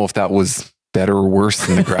 I don't know if that was better or worse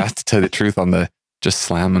than the grass, to tell the truth, on the just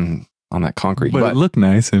slamming on that concrete. But it looked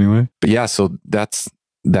nice anyway. But yeah, so that's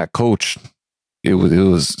that coach. It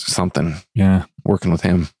was something. Yeah, working with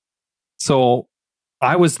him. So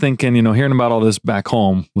I was thinking, hearing about all this back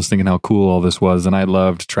home, was thinking how cool all this was. And I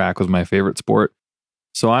loved track, was my favorite sport.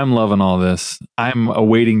 So I'm loving all this. I'm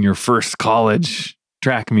awaiting your first college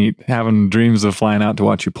track meet, having dreams of flying out to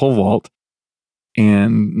watch you pole vault.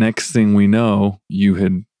 And next thing we know, you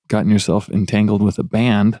had gotten yourself entangled with a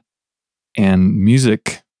band and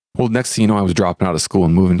music. Well, next thing you know, I was dropping out of school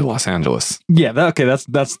and moving to Los Angeles. Yeah,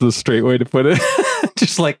 that's the straight way to put it.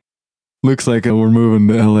 Just like, looks like we're moving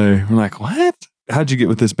to LA. We're like, what? How'd you get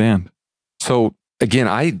with this band? So again,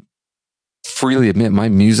 I freely admit my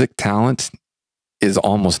music talent is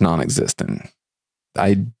almost non-existent.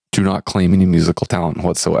 I do not claim any musical talent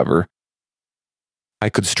whatsoever. I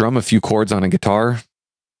could strum a few chords on a guitar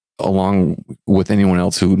along with anyone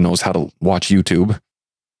else who knows how to watch YouTube.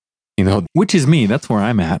 Which is me. That's where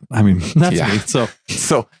I'm at. I mean, that's me. So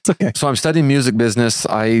it's okay. So I'm studying music business.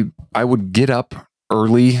 I would get up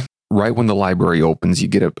early, right when the library opens. You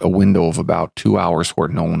get a window of about 2 hours where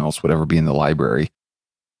no one else would ever be in the library.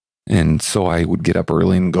 And so I would get up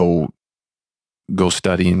early and go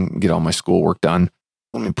study and get all my schoolwork done.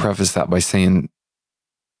 Let me preface that by saying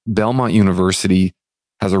Belmont University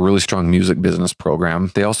has a really strong music business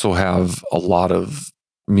program. They also have a lot of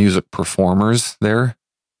music performers there.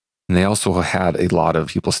 And they also had a lot of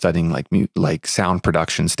people studying like sound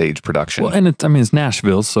production, stage production. Well, and it's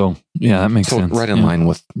Nashville, so yeah, that makes sense. Right in line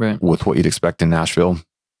with what you'd expect in Nashville.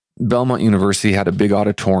 Belmont University had a big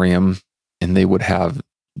auditorium, and they would have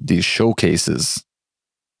these showcases.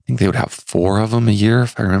 I think they would have 4 of them a year,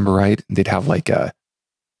 if I remember right. They'd have like a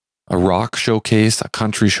rock showcase, a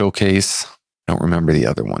country showcase. I don't remember the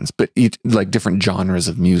other ones, but each, like different genres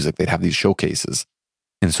of music, they'd have these showcases.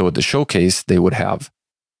 And so at the showcase, they would have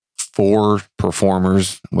 4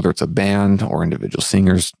 performers, whether it's a band or individual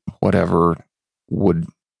singers, whatever, would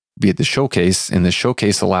be at the showcase. And the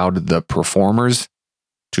showcase allowed the performers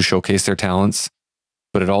to showcase their talents,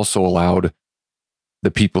 but it also allowed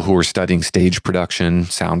the people who were studying stage production,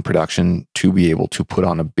 sound production, to be able to put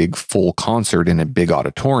on a big full concert in a big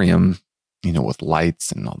auditorium, with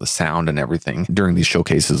lights and all the sound and everything during these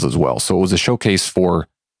showcases as well. So it was a showcase for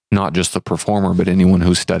not just the performer, but anyone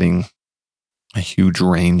who's studying a huge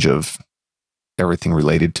range of everything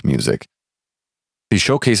related to music. These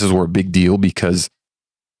showcases were a big deal because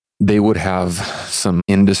they would have some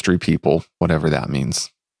industry people, whatever that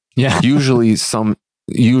means. Yeah.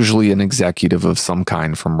 Usually an executive of some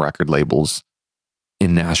kind from record labels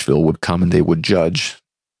in Nashville would come and they would judge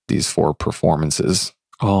these 4 performances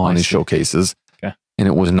on these showcases. Okay. And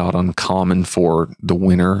it was not uncommon for the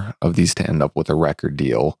winner of these to end up with a record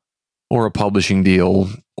deal or a publishing deal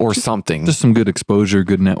or something. Just some good exposure,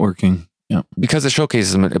 good networking. Yeah. Because it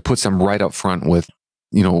showcases them, it puts them right up front with,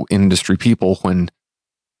 industry people when,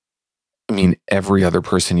 every other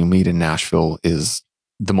person you meet in Nashville is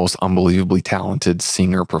the most unbelievably talented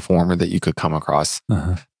singer performer that you could come across.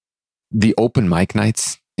 Uh-huh. The open mic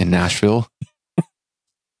nights in Nashville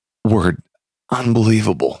were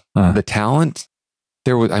unbelievable. Uh-huh. The talent,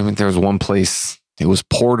 there was one place, it was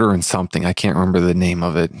Porter and something. I can't remember the name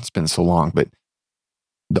of it. It's been so long, but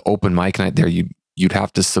the open mic night there, you'd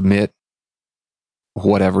have to submit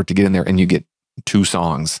whatever to get in there, and you get 2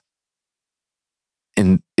 songs.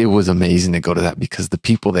 And it was amazing to go to that because the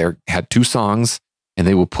people there had 2 songs and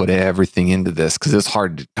they would put everything into this because it's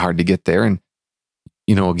hard to get there. And,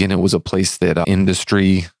 again, it was a place that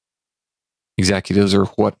industry executives or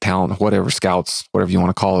whatever scouts, whatever you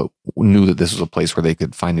want to call it, knew that this was a place where they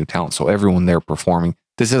could find new talent. So everyone there performing.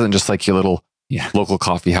 This isn't just like your little local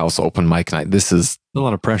coffee house open mic night. This is a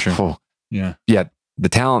lot of pressure. Yeah. The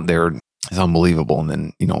talent there is unbelievable. And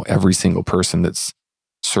then, every single person that's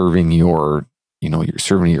serving you're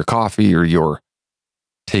serving your coffee or you're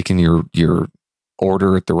taking your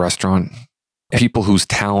order at the restaurant, people whose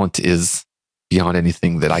talent is beyond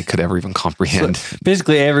anything that I could ever even comprehend. So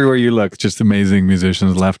basically everywhere you look, just amazing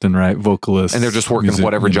musicians left and right, vocalists. And they're just working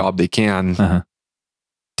whatever job they can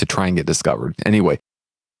to try and get discovered. Anyway,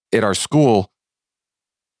 at our school,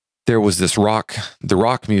 there was the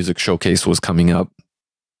rock music showcase was coming up.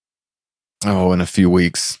 In a few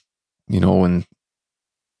weeks, and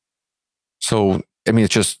so, it's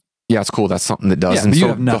just, it's cool. That's something that does. Yeah, and you so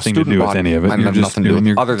have nothing to do with any of it. I have nothing to do with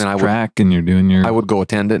it. Other than I would go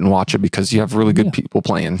attend it and watch it because you have really good people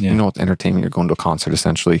playing. Yeah. It's entertainment. You're going to a concert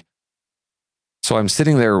essentially. So I'm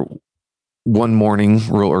sitting there one morning,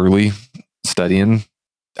 real early, studying,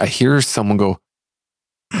 I hear someone go,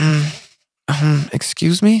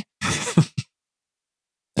 excuse me?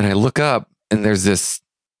 And I look up and there's this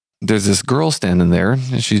girl standing there,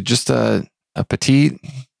 and she's just a petite,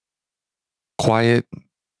 quiet,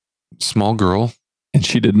 small girl. And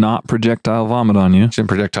she did not projectile vomit on you. She didn't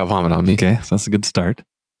projectile vomit on me. Okay, so that's a good start.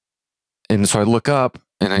 And so I look up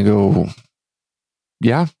and I go,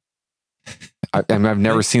 yeah. I've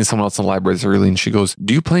never seen someone else in the library this early. And she goes,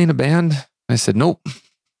 do you play in a band? I said, nope.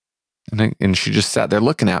 And she just sat there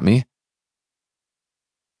looking at me.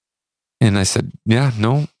 And I said, yeah,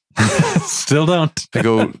 no. Still don't.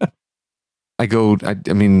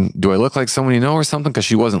 I mean, do I look like someone you know or something? Because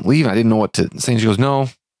she wasn't leaving. I didn't know what to say. And she goes, no.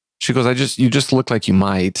 She goes, you just look like you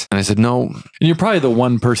might. And I said, no. And you're probably the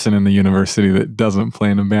one person in the university that doesn't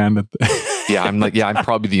play in a band. Yeah, I'm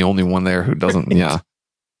probably the only one there who doesn't. Yeah.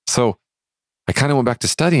 So I kind of went back to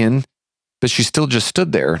studying, but she still just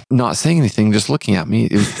stood there, not saying anything, just looking at me.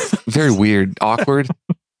 It was very weird, awkward.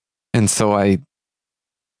 And so I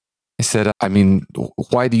said, I mean,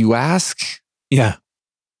 why do you ask? Yeah.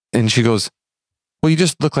 And she goes, well, you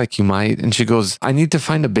just look like you might. And she goes, I need to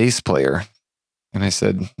find a bass player. And I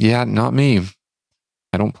said, yeah, not me.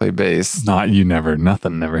 I don't play bass. Nothing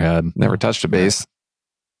never had. Never touched a bass.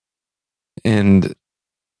 And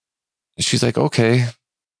she's like, okay.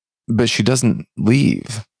 But she doesn't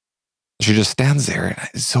leave. She just stands there. And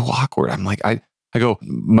it's so awkward. I'm like, I go,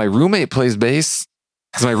 my roommate plays bass.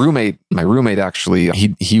 Because my roommate actually,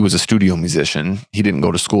 he was a studio musician. He didn't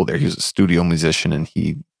go to school there. He was a studio musician, and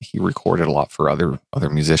he recorded a lot for other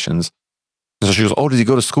musicians. And so she goes, oh, did he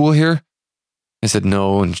go to school here? I said,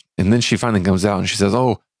 no. And then she finally comes out and she says,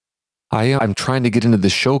 oh, I'm trying to get into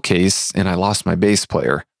this showcase and I lost my bass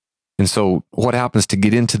player. And so what happens to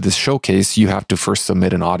get into this showcase, you have to first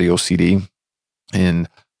submit an audio CD. And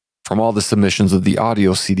from all the submissions of the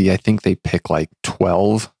audio CD, I think they pick like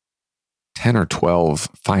 10 or 12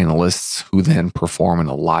 finalists who then perform in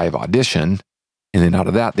a live audition. And then out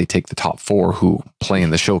of that, they take the top 4 who play in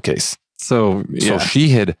the showcase. So she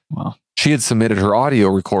had submitted her audio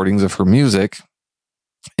recordings of her music.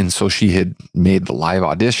 And so she had made the live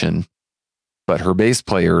audition, but her bass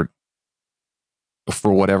player,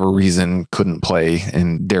 for whatever reason, couldn't play.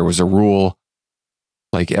 And there was a rule,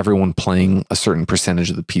 like everyone playing a certain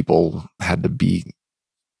percentage of the people had to be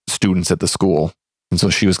students at the school. And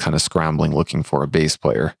so she was kind of scrambling, looking for a bass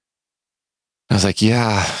player. I was like,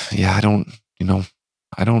 yeah, I don't know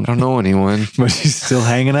anyone. But she's still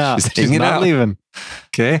hanging out. She's not leaving.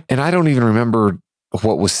 Okay. And I don't even remember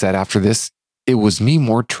what was said after this. It was me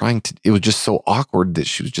more it was just so awkward that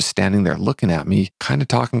she was just standing there looking at me, kind of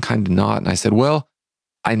talking, kind of not. And I said, well,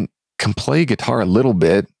 I can play guitar a little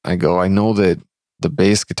bit. I know that the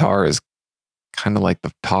bass guitar is kind of like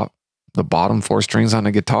the bottom 4 strings on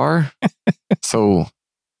a guitar. So,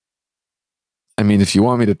 I mean, if you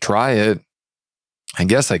want me to try it, I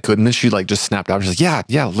guess I could. And then she just snapped out. She's like,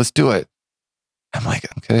 yeah, let's do it. I'm like,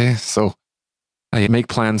 okay. So I make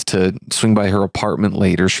plans to swing by her apartment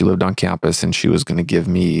later. She lived on campus and she was going to give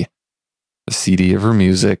me a CD of her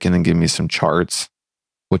music and then give me some charts,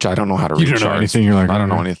 which I don't know how to read. You don't know anything. You're like, I don't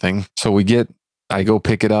know anything. So I go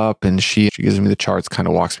pick it up and she gives me the charts, kind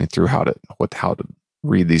of walks me through how to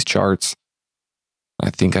read these charts. I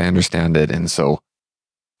think I understand it. And so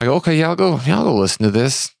I go, okay, I'll go listen to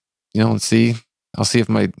this, and see. I'll see if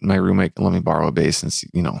my roommate can let me borrow a bass and see.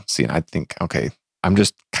 And I think, okay, I'm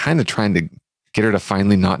just kind of trying to get her to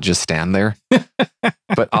finally not just stand there.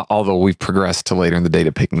 But although we've progressed to later in the day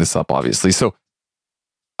to picking this up, obviously. So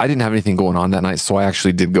I didn't have anything going on that night. So I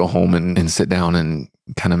actually did go home and sit down and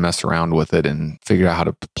kind of mess around with it and figure out how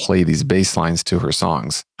to play these bass lines to her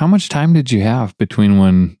songs. How much time did you have between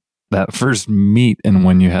when that first meet and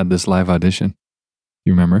when you had this live audition?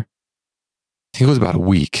 You remember? I think it was about a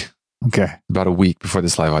week. Okay. About a week before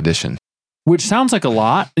this live audition. Which sounds like a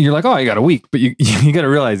lot. You're like, oh, you got a week. But you got to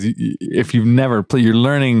realize if you've never played, you're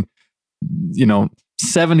learning,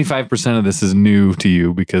 75% of this is new to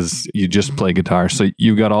you because you just play guitar. So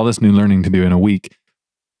you've got all this new learning to do in a week.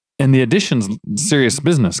 And the audition's serious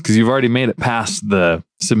business because you've already made it past the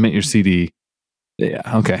submit your CD. Yeah.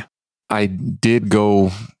 Okay. I did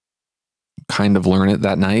go kind of learn it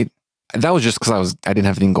that night. That was just because I didn't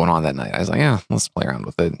have anything going on that night. I was like, yeah, let's play around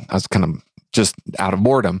with it. I was kind of just out of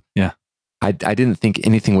boredom. Yeah. I didn't think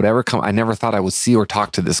anything would ever come. I never thought I would see or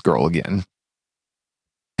talk to this girl again.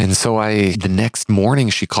 And so the next morning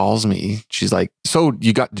she calls me. She's like, so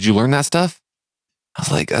did you learn that stuff? I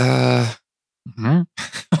was like,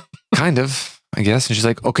 kind of, I guess. And she's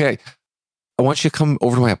like, okay, I want you to come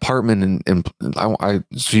over to my apartment and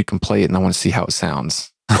so you can play it and I want to see how it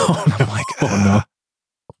sounds. I'm like, Oh no.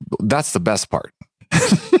 that's the best part.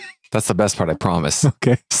 That's the best part, I promise.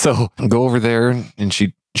 Okay. So I go over there and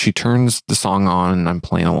she turns the song on and I'm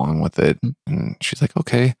playing along with it. And she's like,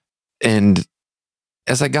 okay. And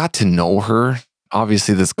as I got to know her,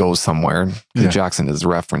 obviously this goes somewhere. Yeah. Jaxon has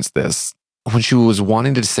referenced this. When she was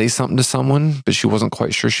wanting to say something to someone, but she wasn't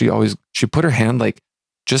quite sure, she put her hand like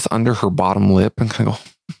just under her bottom lip and kind of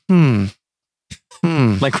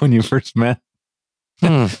go, Like when you first met.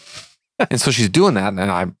 And so she's doing that.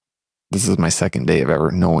 And this is my second day of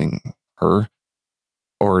ever knowing her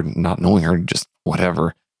or not knowing her, just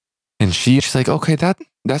whatever. And she's like, okay,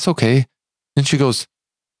 that's okay. And she goes,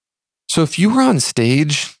 so if you were on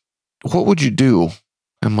stage, what would you do?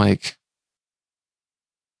 I'm like,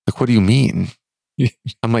 what do you mean?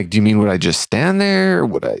 I'm like, do you mean would I just stand there?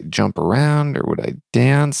 Would I jump around or would I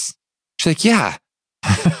dance? She's like, yeah.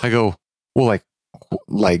 I go, well,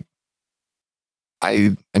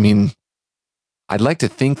 I mean, I'd like to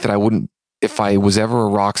think that I wouldn't, if I was ever a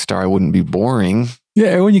rock star, I wouldn't be boring.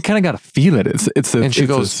 Yeah, when you kind of got to feel it. And she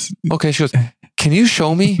goes, okay. She goes, can you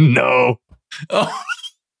show me? No. Oh.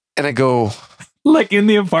 And I go, like in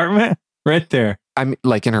the apartment right there. I'm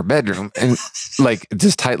like in her bedroom and like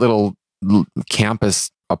this tight little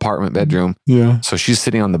campus apartment bedroom. Yeah. So she's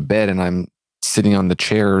sitting on the bed and I'm sitting on the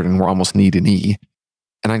chair and we're almost knee to knee.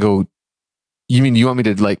 And I go, you mean you want me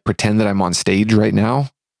to like pretend that I'm on stage right now?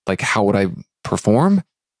 Like, how would I perform?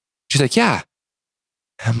 She's like, yeah.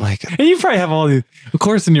 I'm like, and you probably have all these, of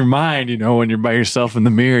course, in your mind, you know, when you're by yourself in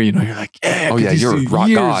the mirror, you know, you're like, yeah, oh yeah, you're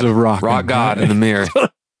rock god, rock god in the mirror.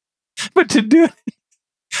 But to do it,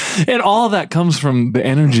 and all that comes from the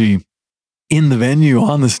energy in the venue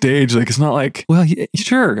on the stage. Like, it's not like, well, yeah,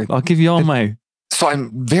 sure, I'll give you all my. So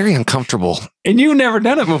I'm very uncomfortable. And you've never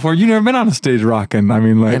done it before. You've never been on a stage rocking. I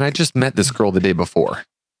mean, like, and I just met this girl the day before.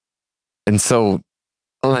 And so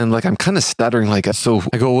I'm like, I'm kind of stuttering. Like, so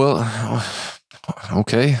I go, well,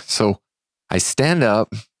 okay. So I stand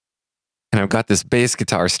up and I've got this bass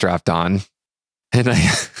guitar strapped on and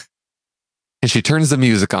and she turns the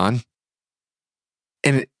music on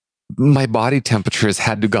and my body temperature has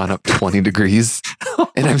had to gone up 20 degrees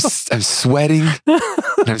and I'm sweating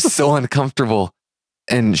and I'm so uncomfortable.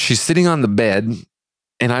 And she's sitting on the bed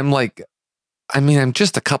and I'm like, I'm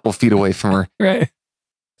just a couple feet away from her. Right.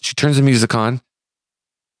 She turns the music on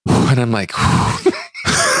and I'm like,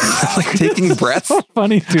 like taking breaths. So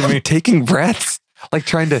funny to me. Taking breaths, like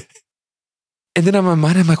trying to. And then in my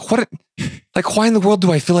mind, I'm like, what? Like, why in the world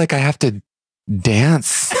do I feel like I have to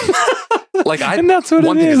dance? Like, and that's what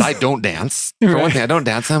one it thing is. is I don't dance. Right. For one thing, I don't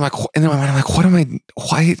dance. And I'm like, and then in my mind, I'm like, what am I?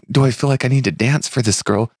 Why do I feel like I need to dance for this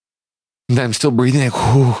girl? And then I'm still breathing, like,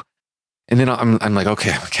 whoo. And then I'm like,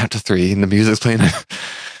 okay, I'm count to 3, and the music's playing,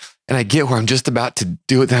 and I get where I'm just about to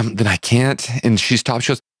do it, then I can't. And she stops.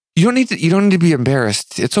 She goes, you don't need to be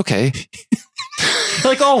embarrassed. It's okay.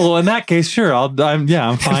 Like, oh, well, in that case, sure. I'm fine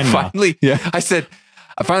now. Finally, Yeah.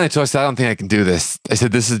 I finally told her, I said, I don't think I can do this. I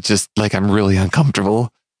said, this is just like, I'm really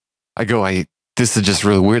uncomfortable. I go, this is just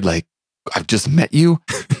really weird. Like, I've just met you.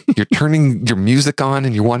 You're turning your music on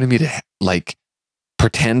and you're wanting me to like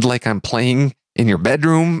pretend like I'm playing in your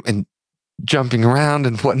bedroom and jumping around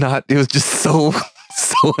and whatnot. It was just so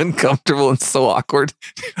uncomfortable and so awkward.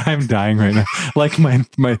 I'm dying right now. Like my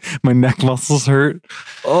neck muscles hurt.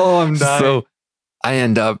 Oh, I'm dying. So I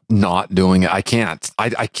end up not doing it. I can't.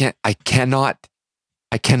 I cannot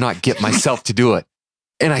get myself to do it.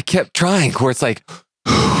 And I kept trying where it's like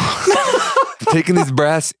taking these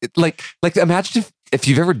breaths. Like imagine if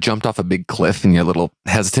you've ever jumped off a big cliff and you're a little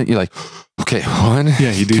hesitant, you're like, okay, 1,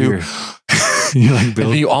 yeah, you do. 2. You like Bill.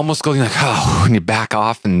 And then you almost go, you're like, oh, and you back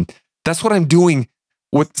off. And that's what I'm doing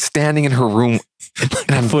with standing in her room.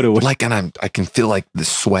 And I'm foot away. like, and I can feel like the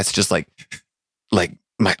sweat's just like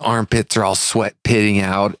my armpits are all sweat pitting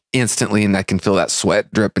out instantly. And I can feel that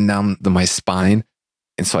sweat dripping down my spine.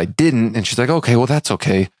 And so I didn't. And she's like, okay, well, that's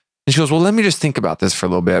okay. And she goes, well, let me just think about this for a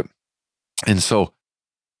little bit. And so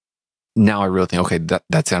now I really think, okay,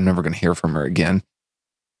 that's it. I'm never going to hear from her again.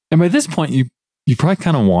 And by this point, you're probably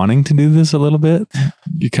kind of wanting to do this a little bit.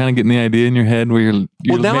 You're kind of getting the idea in your head where you're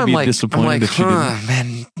well, now maybe I'm disappointed like, if you didn't.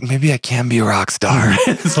 man, maybe I can be a rock star.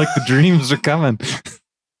 It's like the dreams are coming.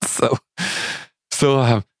 So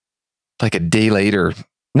like a day later,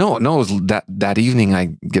 no, it was that evening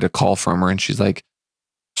I get a call from her and she's like,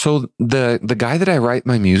 so the guy that I write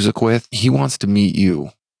my music with, he wants to meet you.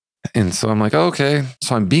 And so I'm like, oh, okay.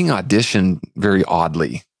 So I'm being auditioned very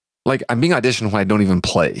oddly. Like I'm being auditioned when I don't even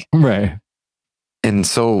play. Right. And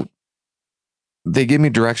so they give me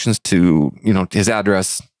directions to, his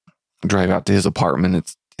address, drive out to his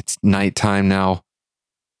apartment. It's nighttime now.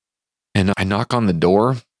 And I knock on the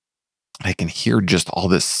door. I can hear just all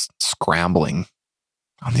this scrambling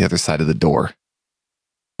on the other side of the door.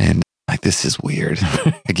 And like, this is weird.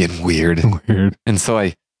 Again, weird. Weird. And so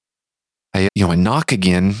I knock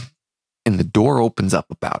again, and the door opens up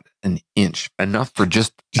about an inch, enough for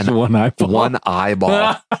just one eyeball. One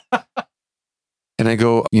eyeball. And I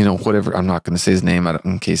go, whatever. I'm not going to say his name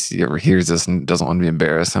in case he ever hears this and doesn't want to be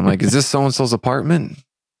embarrassed. I'm like, is this so-and-so's apartment?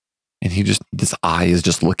 And this eye is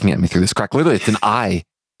just looking at me through this crack. Literally, it's an eye.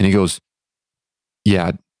 And he goes,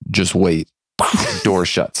 yeah, just wait. Door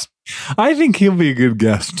shuts. I think he'll be a good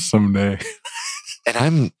guest someday.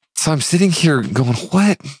 And I'm sitting here going,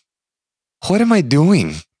 what? What am I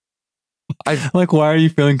doing? Like, why are you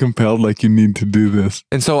feeling compelled like you need to do this?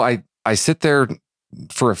 And so I sit there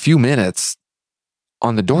for a few minutes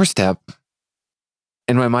on the doorstep.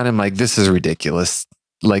 In my mind, I'm like, this is ridiculous.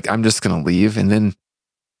 Like, I'm just going to leave. And then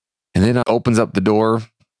it opens up the door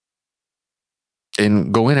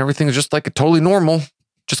and go in. Everything is just like a totally normal,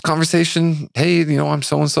 just conversation. Hey, I'm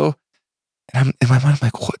so-and-so. And I'm in my mind, I'm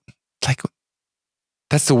like, what? Like,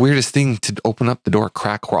 that's the weirdest thing, to open up the door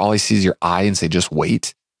crack where all I see is your eye and say, just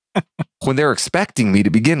wait. When they're expecting me to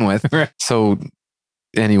begin with. Right. So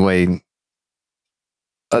anyway,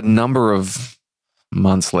 a number of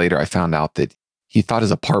months later, I found out that he thought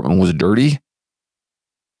his apartment was dirty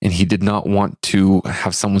and he did not want to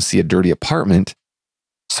have someone see a dirty apartment.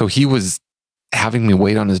 So he was having me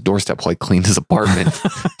wait on his doorstep while he cleaned his apartment,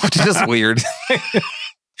 which is just weird.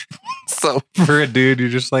 So for a dude, you're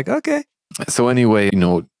just like, okay. So anyway,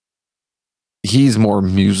 he's more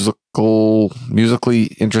musically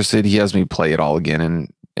interested. He has me play it all again.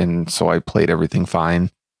 And so I played everything fine.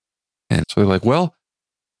 And so they're like, well,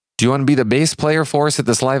 do you want to be the bass player for us at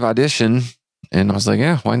this live audition? And I was like,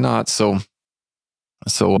 yeah, why not? So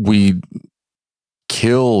we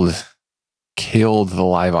killed the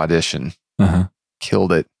live audition. Uh-huh.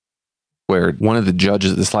 Killed it. Where one of the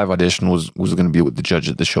judges at this live audition was going to be with the judge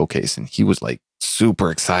at the showcase. And he was like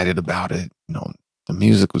super excited about it. The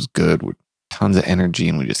music was good with tons of energy,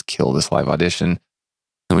 and we just killed this live audition.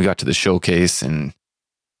 And we got to the showcase, and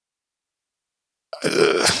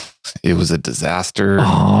it was a disaster.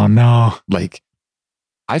 Oh no. Like,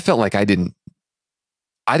 I felt like I didn't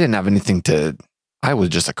have anything I was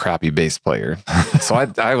just a crappy bass player. So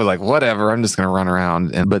I was like, whatever, I'm just going to run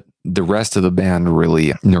around. But the rest of the band,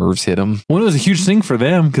 really, nerves hit them. Well, it was a huge thing for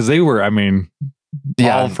them because they were,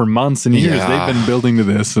 all for months and years. Yeah. They've been building to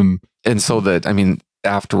this. And so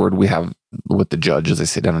afterward, we have with the judges, I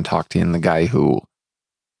sit down and talk to him. The guy who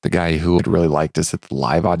had really liked us at the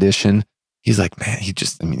live audition, he's like, man,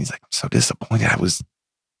 he's like, I'm so disappointed. I was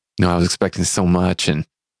expecting so much. And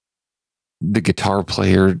the guitar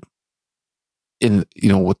player,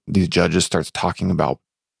 what these judges starts talking about,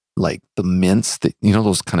 like the mints that,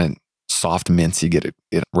 those kind of soft mints you get at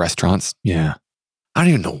restaurants. Yeah. I don't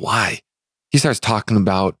even know why. He starts talking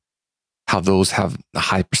about how those have a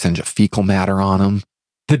high percentage of fecal matter on them.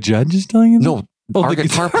 The judge is telling you that? No, our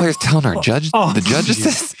guitar player's telling our judge, the judges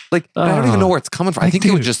this. Like, I don't even know where it's coming from. I think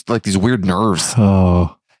it was just like these weird nerves.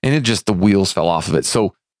 Oh. And the wheels fell off of it.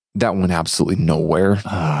 So that went absolutely nowhere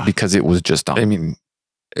because it was just,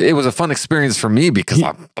 it was a fun experience for me because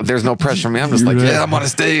there's no pressure on me. I'm just like, yeah, I'm on a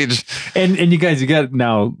stage. And you guys, you got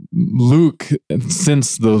now Luke,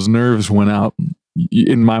 since those nerves went out,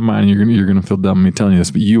 in my mind, you're gonna feel dumb me telling you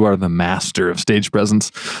this, but you are the master of stage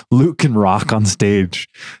presence. Luke can rock on stage.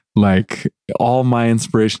 Like, all my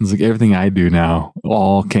inspirations, like everything I do now,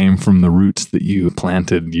 all came from the roots that you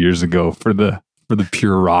planted years ago for the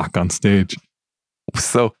pure rock on stage.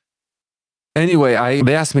 So anyway,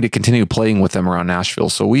 they asked me to continue playing with them around Nashville.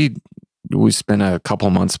 So we spent a couple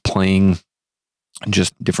months playing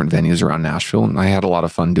just different venues around Nashville, and I had a lot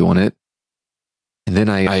of fun doing it. And then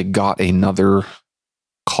I got another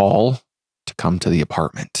call to come to the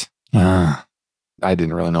apartment. I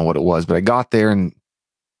didn't really know what it was, but I got there, and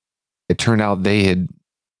it turned out I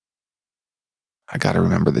got to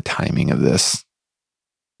remember the timing of this.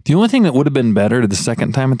 The only thing that would have been better the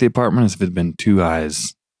second time at the apartment is if it had been two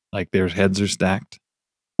eyes, like their heads are stacked.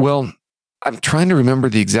 Well, I'm trying to remember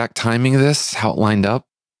the exact timing of this, how it lined up.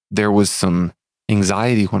 There was some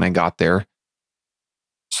anxiety when I got there.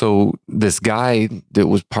 So this guy that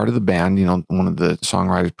was part of the band, one of the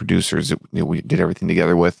songwriters, producers that we did everything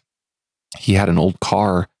together with, he had an old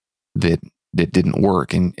car that didn't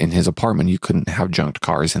work. In his apartment, you couldn't have junked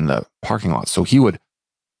cars in the parking lot. So he would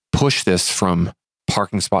push this from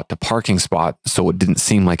parking spot to parking spot so it didn't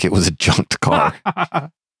seem like it was a junked car.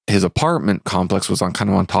 His apartment complex was on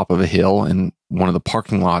top of a hill, and one of the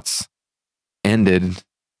parking lots ended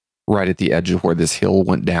right at the edge of where this hill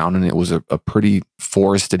went down. And it was a pretty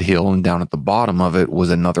forested hill. And down at the bottom of it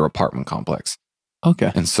was another apartment complex.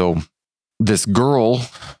 Okay. And so this girl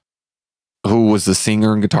who was the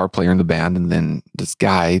singer and guitar player in the band, and then this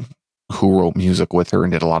guy who wrote music with her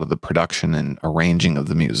and did a lot of the production and arranging of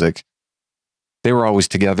the music, they were always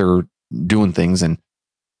together doing things and,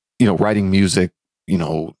 writing music.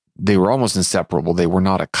 They were almost inseparable. They were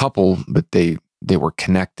not a couple, but they were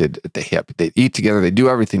connected at the hip. They eat together. They do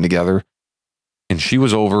everything together. And she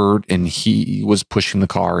was over and he was pushing the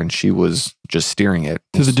car and she was just steering it.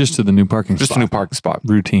 Just to the new parking spot. Just a new parking spot.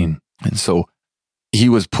 Routine. And so he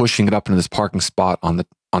was pushing it up into this parking spot on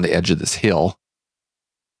the edge of this hill.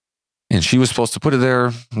 And she was supposed to put it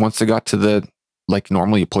there once they got to like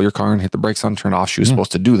normally you pull your car and hit the brakes on, turn it off. She was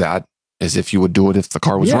supposed to do that as if you would do it if the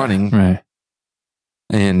car was running. Right.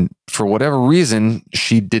 And for whatever reason,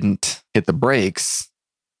 she didn't hit the brakes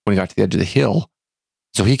when he got to the edge of the hill.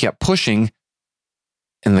 So he kept pushing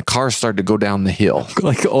and the car started to go down the hill.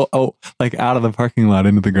 Like, like out of the parking lot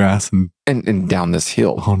into the grass and down this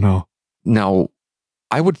hill. Oh no. Now,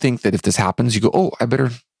 I would think that if this happens, you go, oh, I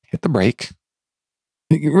better hit the brake.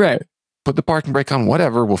 Right. Put the parking brake on,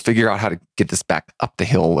 whatever. We'll figure out how to get this back up the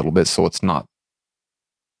hill a little bit so it's not.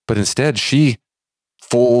 But instead, she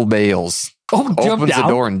full bails. Opens the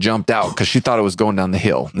door and jumped out because she thought it was going down the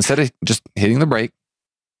hill. Instead of just hitting the brake,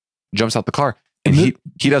 jumps out the car. And he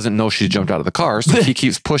doesn't know she jumped out of the car, so he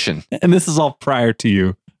keeps pushing. And this is all prior to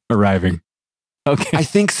you arriving. Okay. I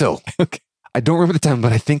think so. Okay. I don't remember the time,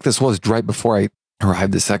 but I think this was right before I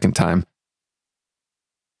arrived the second time.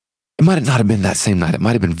 It might not have been that same night. It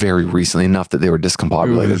might have been very recently enough that they were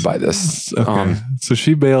discombobulated by this. Okay. So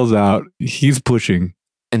she bails out. He's pushing.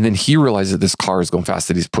 And then he realizes that this car is going fast,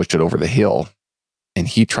 that he's pushed it over the hill. And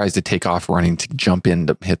he tries to take off running to jump in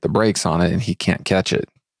to hit the brakes on it, and he can't catch it.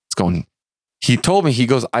 It's going. He told me, he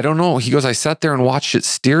goes, I don't know. He goes, I sat there and watched it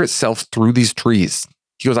steer itself through these trees.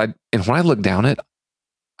 He goes, and when I look down it,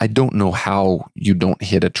 I don't know how you don't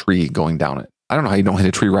hit a tree going down it. I don't know how you don't hit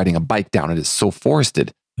a tree riding a bike down it. It's so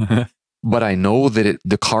forested. But I know that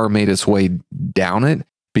the car made its way down it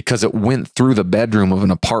because it went through the bedroom of an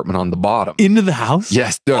apartment on the bottom. Into the house?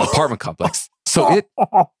 Yes, the apartment complex. So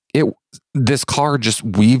this car just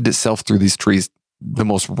weaved itself through these trees, the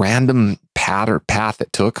most random path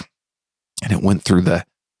it took, and it went through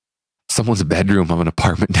someone's bedroom of an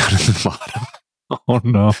apartment down at the bottom. Oh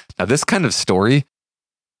no. Now this kind of story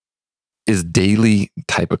is daily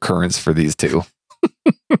type occurrence for these two.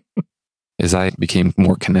 As I became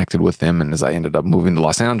more connected with them and as I ended up moving to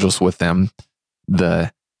Los Angeles with them,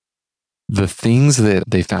 the things that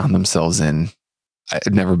they found themselves in,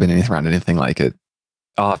 I've never been around anything like it.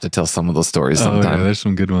 I'll have to tell some of those stories sometime. Yeah, there's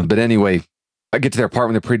some good ones. But anyway, I get to their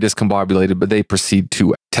apartment, they're pretty discombobulated, but they proceed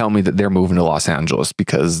to tell me that they're moving to Los Angeles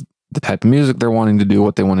because the type of music they're wanting to do,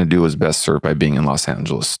 what they want to do is best served by being in Los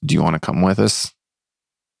Angeles. Do you want to come with us?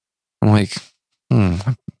 I'm like,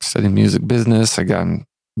 I'm studying music business.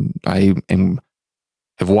 I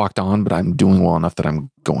have walked on, but I'm doing well enough that I'm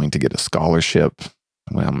going to get a scholarship.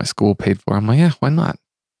 I have my school paid for. I'm like, yeah, why not?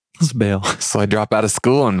 Let's bail. So I drop out of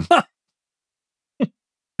school and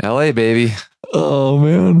LA, baby. Oh,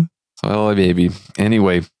 man. So LA, baby.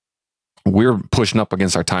 Anyway, we're pushing up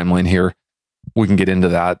against our timeline here. We can get into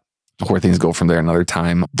that, where things go from there another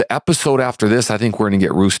time. The episode after this, I think we're going to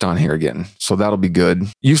get Roost on here again. So that'll be good.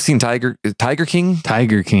 You've seen Tiger King?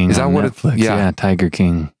 Tiger King. Is that what Netflix? Yeah, Tiger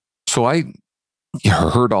King. So I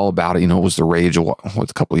heard all about it. It was the rage of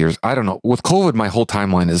what's a couple of years. I don't know. With COVID, my whole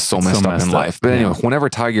timeline is so messed up in life. But anyway, whenever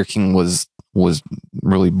Tiger King was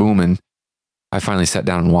really booming, I finally sat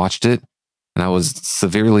down and watched it. And I was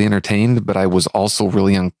severely entertained, but I was also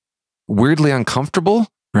really weirdly uncomfortable.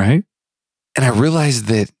 Right. And I realized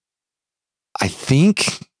that I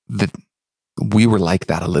think that we were like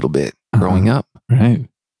that a little bit growing up. Right.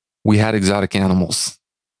 We had exotic animals.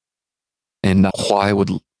 And why I would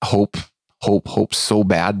hope so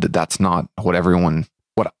bad that that's not what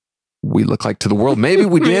we look like to the world. Maybe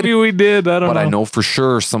we did. Maybe we did. I don't know. But I know for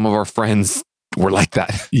sure some of our friends were like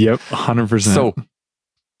that. Yep. 100%. So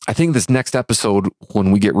I think this next episode,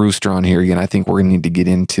 when we get Rooster on here again, I think we're going to need to get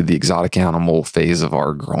into the exotic animal phase of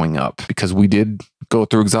our growing up, because we did go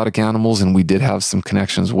through exotic animals and we did have some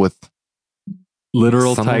connections with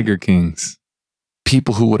literal Tiger Kings.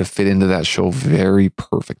 People who would have fit into that show very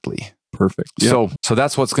perfectly. Perfect. Yep. So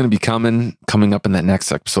that's what's going to be coming up in that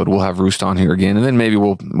next episode. We'll have Roost on here again, and then maybe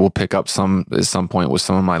we'll pick up at some point with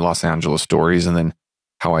some of my Los Angeles stories, and then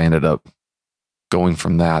how I ended up going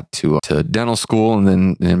from that to dental school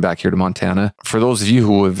and then back here to Montana. For those of you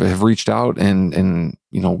who have reached out and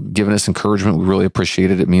given us encouragement, we really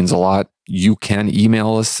appreciate it. It means a lot. You can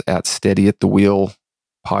email us at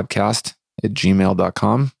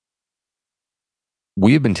steadyatthewheelpodcast@gmail.com.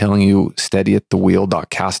 We have been telling you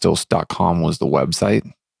steadyatthewheel.castos.com was the website.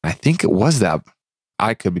 I think it was that.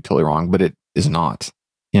 I could be totally wrong, but it is not.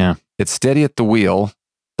 Yeah. It's steady at the wheel,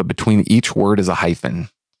 but between each word is a hyphen.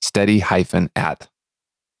 Steady at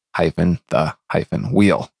the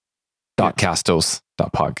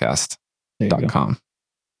wheel.castos.podcast.com.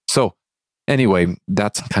 So anyway,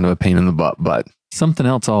 that's kind of a pain in the butt, but something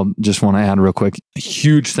else I'll just want to add real quick. A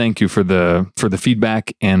huge thank you for the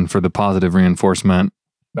feedback and for the positive reinforcement.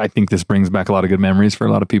 I think this brings back a lot of good memories for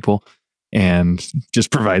a lot of people and just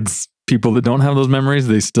provides people that don't have those memories,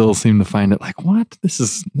 they still seem to find it like, what? This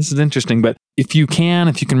is interesting. But if you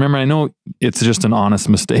can remember, I know it's just an honest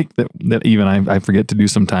mistake that even I forget to do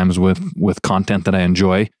sometimes with content that I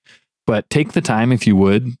enjoy, but take the time, if you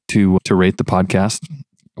would, to rate the podcast,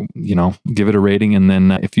 give it a rating. And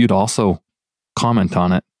then if you'd also comment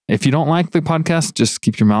on it. If you don't like the podcast, just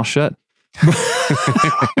keep your mouth shut.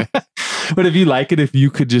 But if you like it, if you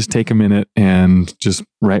could just take a minute and just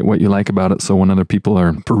write what you like about it, so when other people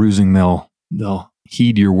are perusing, they'll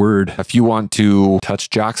heed your word. If you want to touch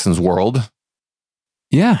Jackson's world,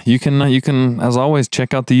 yeah, you can as always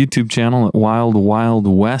check out the YouTube channel at Wild Wild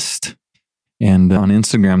West, and on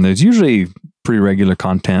Instagram there's usually pretty regular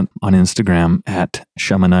content on Instagram at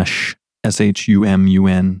Shumunush,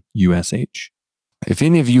 SHUMUNUSH. If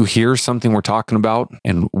any of you hear something we're talking about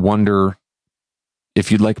and wonder if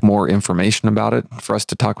you'd like more information about it for us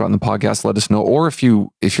to talk about in the podcast, let us know. Or if you're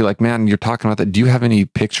like, man, you're talking about that, do you have any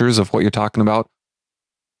pictures of what you're talking about?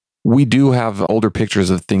 We do have older pictures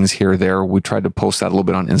of things here or there. We tried to post that a little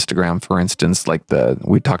bit on Instagram, for instance, like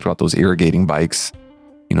we talked about those irrigating bikes,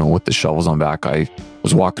 with the shovels on back. I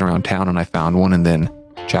was walking around town and I found one, and then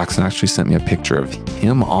Jaxon actually sent me a picture of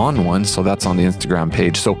him on one. So that's on the Instagram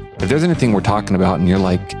page. So if there's anything we're talking about and you're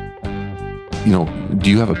like, do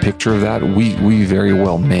you have a picture of that? We very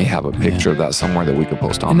well may have a picture of that somewhere that we could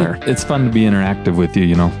post on there. It's fun to be interactive with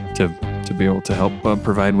you, to be able to help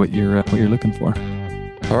provide what you're looking for.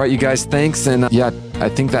 All right, you guys, thanks. And I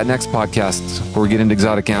think that next podcast where we get into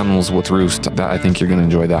exotic animals with Roost, I think you're going to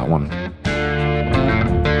enjoy that one.